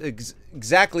that's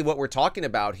exactly what we're talking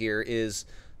about here, is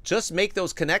just make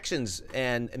those connections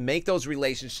and make those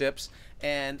relationships.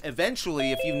 And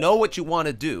eventually, if you know what you want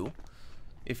to do,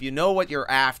 if you know what you're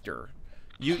after,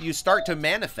 you start to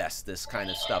manifest this kind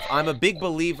of stuff. I'm a big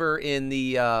believer in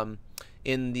the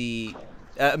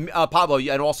Pablo,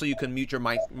 and also you can mute your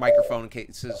microphone in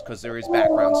cases, because there is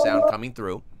background sound coming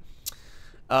through.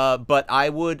 But I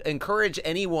would encourage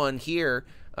anyone here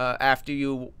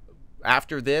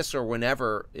after this or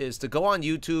whenever, is to go on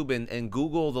YouTube and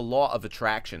Google the law of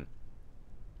attraction.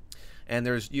 And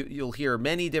you'll hear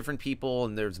many different people,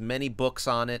 and there's many books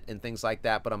on it and things like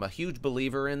that. But I'm a huge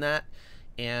believer in that.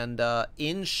 And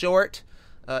in short,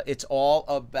 it's all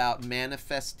about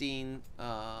manifesting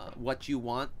what you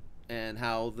want, and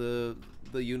how the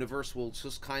universe will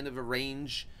just kind of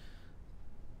arrange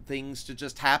things to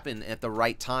just happen at the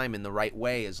right time in the right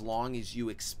way, as long as you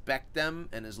expect them,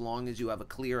 and as long as you have a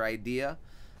clear idea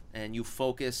and you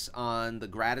focus on the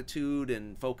gratitude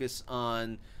and focus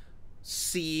on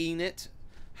seeing it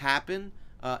happen.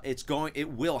 It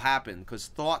will happen, because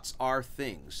thoughts are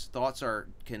things. Thoughts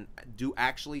can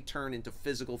actually turn into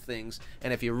physical things.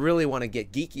 And if you really want to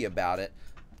get geeky about it,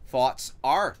 thoughts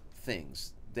are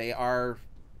things. They are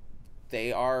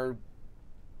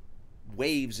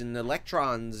waves and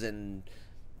electrons and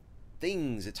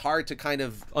things. It's hard to kind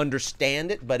of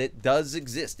understand it, but it does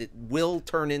exist. It will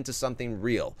turn into something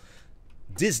real.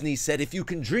 Disney said, if you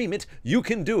can dream it, you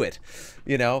can do it,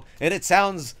 you know, and it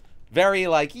sounds very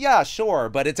like, yeah, sure,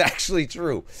 but it's actually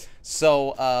true.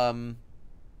 So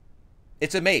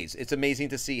it's amazing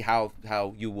to see how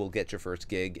you will get your first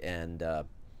gig, and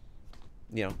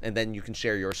you know, and then you can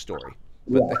share your story.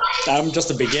 Yeah. I'm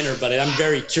just a beginner, but I'm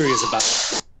very curious about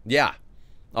it. Yeah.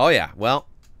 Oh yeah. Well,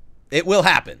 it will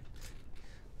happen.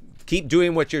 Keep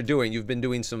doing what you're doing. You've been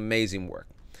doing some amazing work.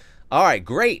 All right,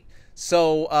 great.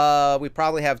 So we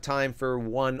probably have time for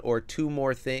one or two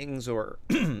more things, or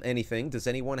anything. Does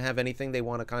anyone have anything they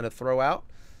want to kind of throw out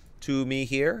to me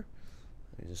here?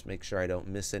 Let me just make sure I don't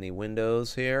miss any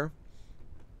windows here.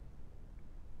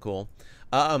 Cool.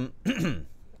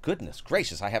 Goodness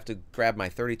gracious, I have to grab my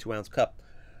 32-ounce cup.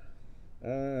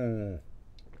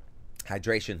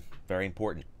 Hydration, very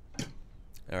important.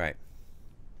 All right.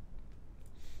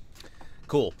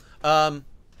 Cool.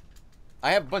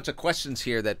 I have a bunch of questions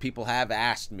here that people have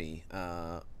asked me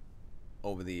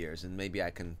over the years, and maybe I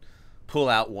can pull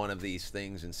out one of these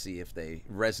things and see if they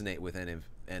resonate with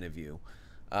any of you.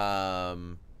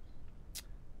 How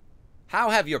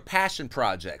have your passion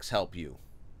projects helped you?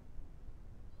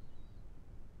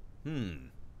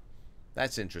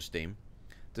 That's interesting.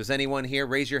 Does anyone here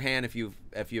raise your hand if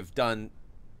you've done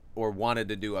or wanted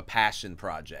to do a passion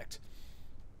project?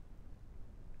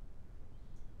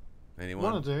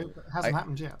 Anyone? Want to do, but it hasn't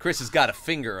happened yet. Chris has got a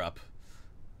finger up.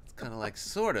 It's kind of like,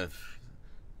 sort of.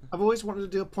 I've always wanted to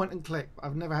do a point and click, but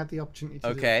I've never had the opportunity to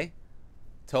do it. Okay.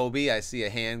 Toby, I see a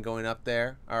hand going up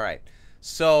there. All right.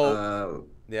 So,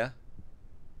 yeah.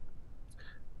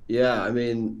 Yeah, I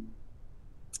mean,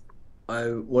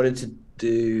 I wanted to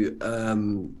do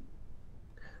an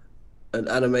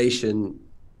animation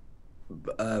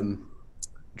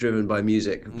driven by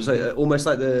music. So almost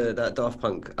like that Daft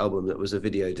Punk album that was a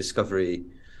video, Discovery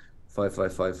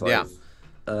 5555.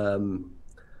 Yeah.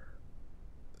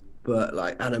 But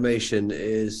like animation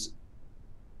is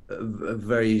a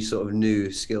very sort of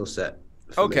new skill set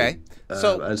for me.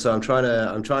 So I'm trying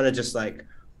to just like,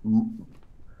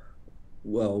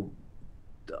 well,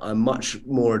 I'm much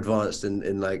more advanced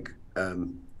in like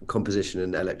composition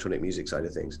and electronic music side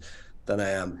of things than I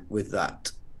am with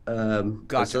that.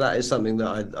 Gotcha. So that is something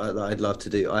that I'd love to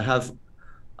do. I have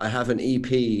an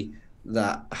EP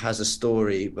that has a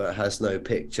story but has no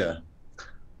picture.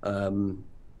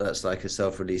 That's like a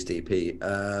self-released EP.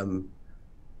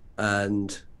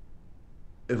 And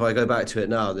if I go back to it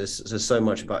now, there's so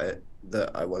much about it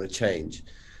that I want to change.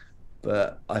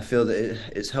 But I feel that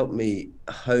it's helped me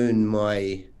hone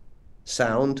my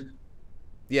sound.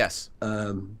 Yes.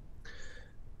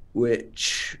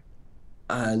 Which,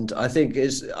 and I think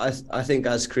I think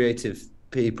as creative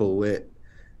people,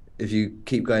 if you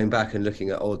keep going back and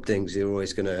looking at old things, you're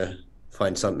always going to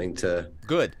find something to.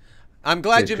 Good. I'm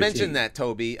glad you mentioned that,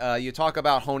 Toby. You talk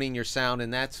about honing your sound,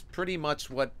 and that's pretty much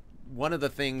what one of the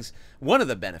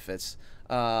benefits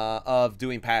of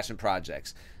doing passion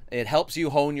projects. It helps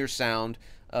you hone your sound.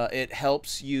 It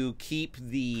helps you keep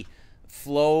the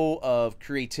flow of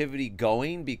creativity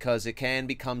going, because it can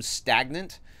become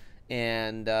stagnant,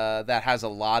 and that has a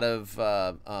lot of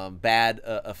bad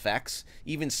effects,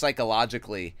 even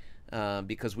psychologically,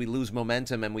 because we lose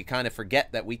momentum and we kind of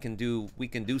forget that we can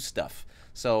do stuff.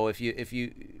 So if you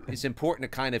it's important to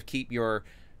kind of keep your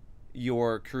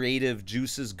creative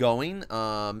juices going,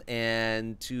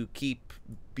 and to keep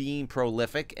being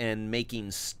prolific and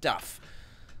making stuff.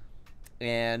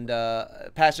 And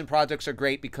passion projects are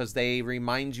great because they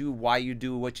remind you why you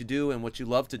do what you do and what you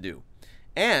love to do.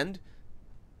 And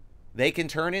they can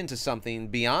turn into something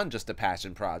beyond just a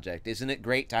passion project. Isn't it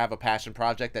great to have a passion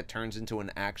project that turns into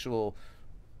an actual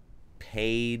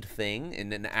paid thing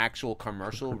and an actual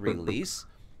commercial release?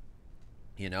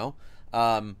 You know?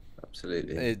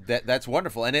 Absolutely. That's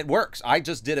wonderful. And it works. I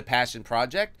just did a passion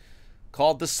project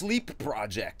called the Sleep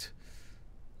Project.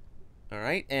 All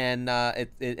right, and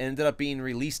it ended up being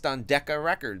released on Decca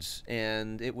Records,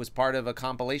 and it was part of a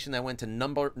compilation that went to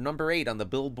number 8 on the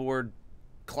Billboard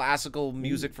Classical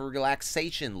Music for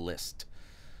Relaxation list.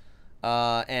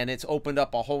 And it's opened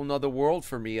up a whole nother world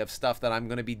for me of stuff that I'm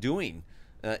going to be doing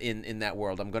in that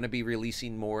world. I'm going to be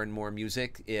releasing more and more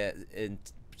music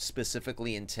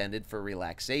specifically intended for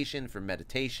relaxation, for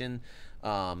meditation,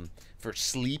 for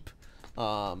sleep.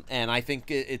 And I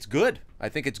think it's good. I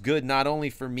think it's good not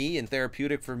only for me and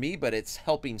therapeutic for me, but it's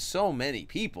helping so many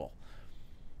people.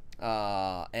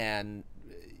 And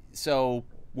so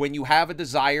when you have a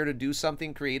desire to do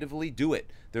something creatively, do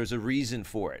it. There's a reason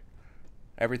for it.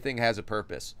 Everything has a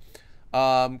purpose.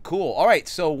 Cool. All right.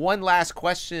 So one last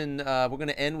question. We're going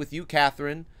to end with you,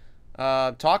 Catherine.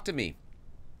 Talk to me.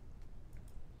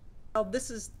 Well,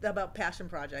 this is about passion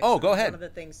projects. Oh, go ahead. One of the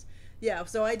things. Yeah.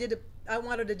 So I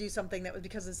wanted to do something that was,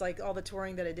 because it's like all the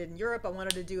touring that I did in Europe. I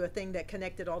wanted to do a thing that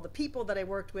connected all the people that I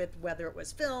worked with, whether it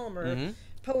was film or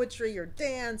poetry or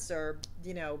dance or,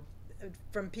 you know,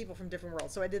 from people from different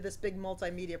worlds. So I did this big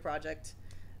multimedia project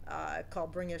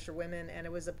called Bring Us Your Women, and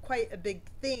it was quite a big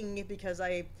thing because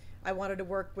I wanted to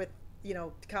work with, you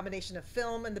know, the combination of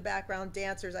film in the background,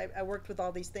 dancers. I worked with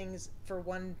all these things for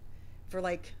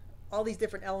like all these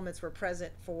different elements were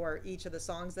present for each of the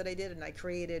songs that I did, and I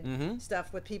created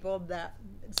stuff with people that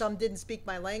some didn't speak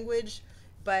my language,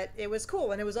 but it was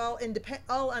cool, and it was all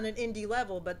all on an indie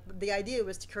level. But the idea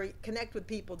was to connect with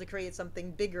people to create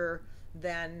something bigger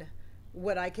than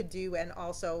what I could do, and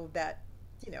also that,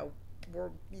 you know,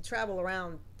 you travel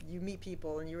around, you meet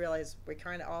people, and you realize we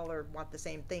kind of all want the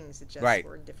same things. It's just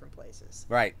we're in different places.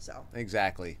 Right. So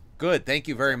exactly. Good. Thank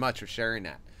you very much for sharing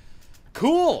that.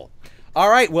 Cool. All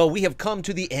right, well, we have come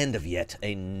to the end of yet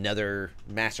another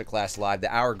Masterclass Live.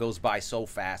 The hour goes by so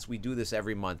fast. We do this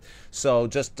every month. So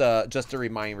just a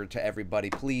reminder to everybody,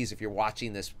 please, if you're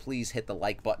watching this, please hit the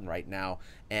like button right now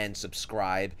and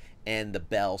subscribe and the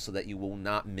bell so that you will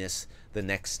not miss the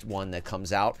next one that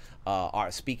comes out.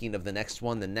 Speaking of the next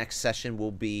one, the next session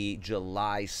will be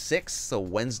July 6th, so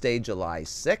Wednesday, July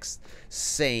 6th.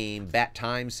 Same bat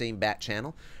time, same bat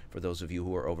channel. For those of you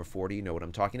who are over 40, you know what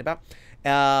I'm talking about.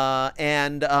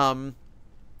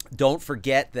 Don't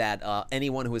forget that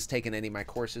anyone who has taken any of my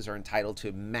courses are entitled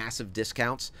to massive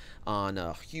discounts on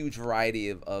a huge variety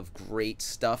of great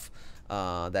stuff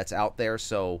that's out there.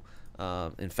 So,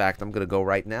 in fact, I'm going to go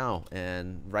right now.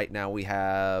 And right now we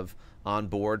have on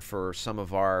board for some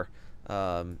of our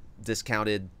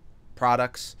discounted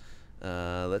products.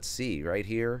 Let's see, right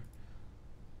here.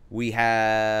 We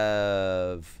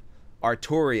have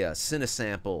Arturia,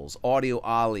 Cinesamples, Audio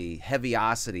Ollie,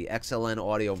 Heaviosity, XLN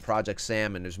Audio, and Project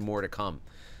Sam, and there's more to come.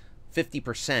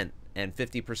 50% and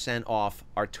 50% off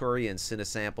Arturia and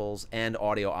Cinesamples and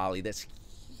Audio Ollie. That's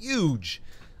huge.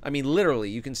 I mean,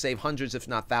 literally, you can save hundreds, if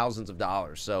not thousands of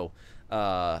dollars. So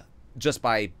just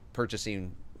by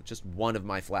purchasing just one of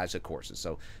my Flagship courses.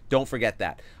 So don't forget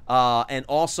that. And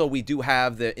also, we do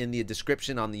have in the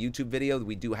description on the YouTube video,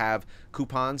 we do have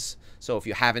coupons. So if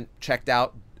you haven't checked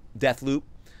out DEATHLOOP,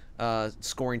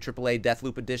 scoring AAA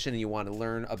DEATHLOOP Edition, and you want to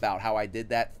learn about how I did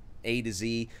that A to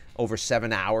Z over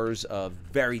 7 hours of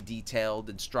very detailed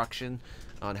instruction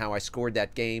on how I scored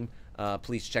that game,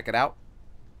 please check it out.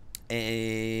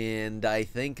 And I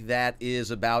think that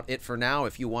is about it for now.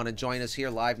 If you want to join us here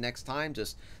live next time,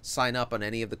 just sign up on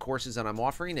any of the courses that I'm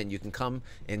offering, and you can come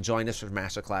and join us for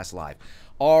Masterclass Live.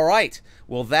 All right.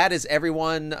 Well, that is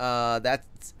everyone.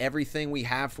 That's everything we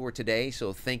have for today.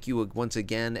 So thank you once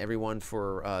again, everyone,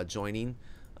 for joining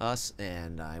us.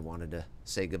 And I wanted to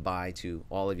say goodbye to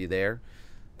all of you there.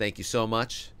 Thank you so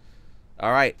much.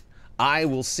 All right. I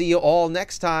will see you all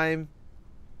next time.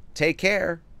 Take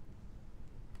care.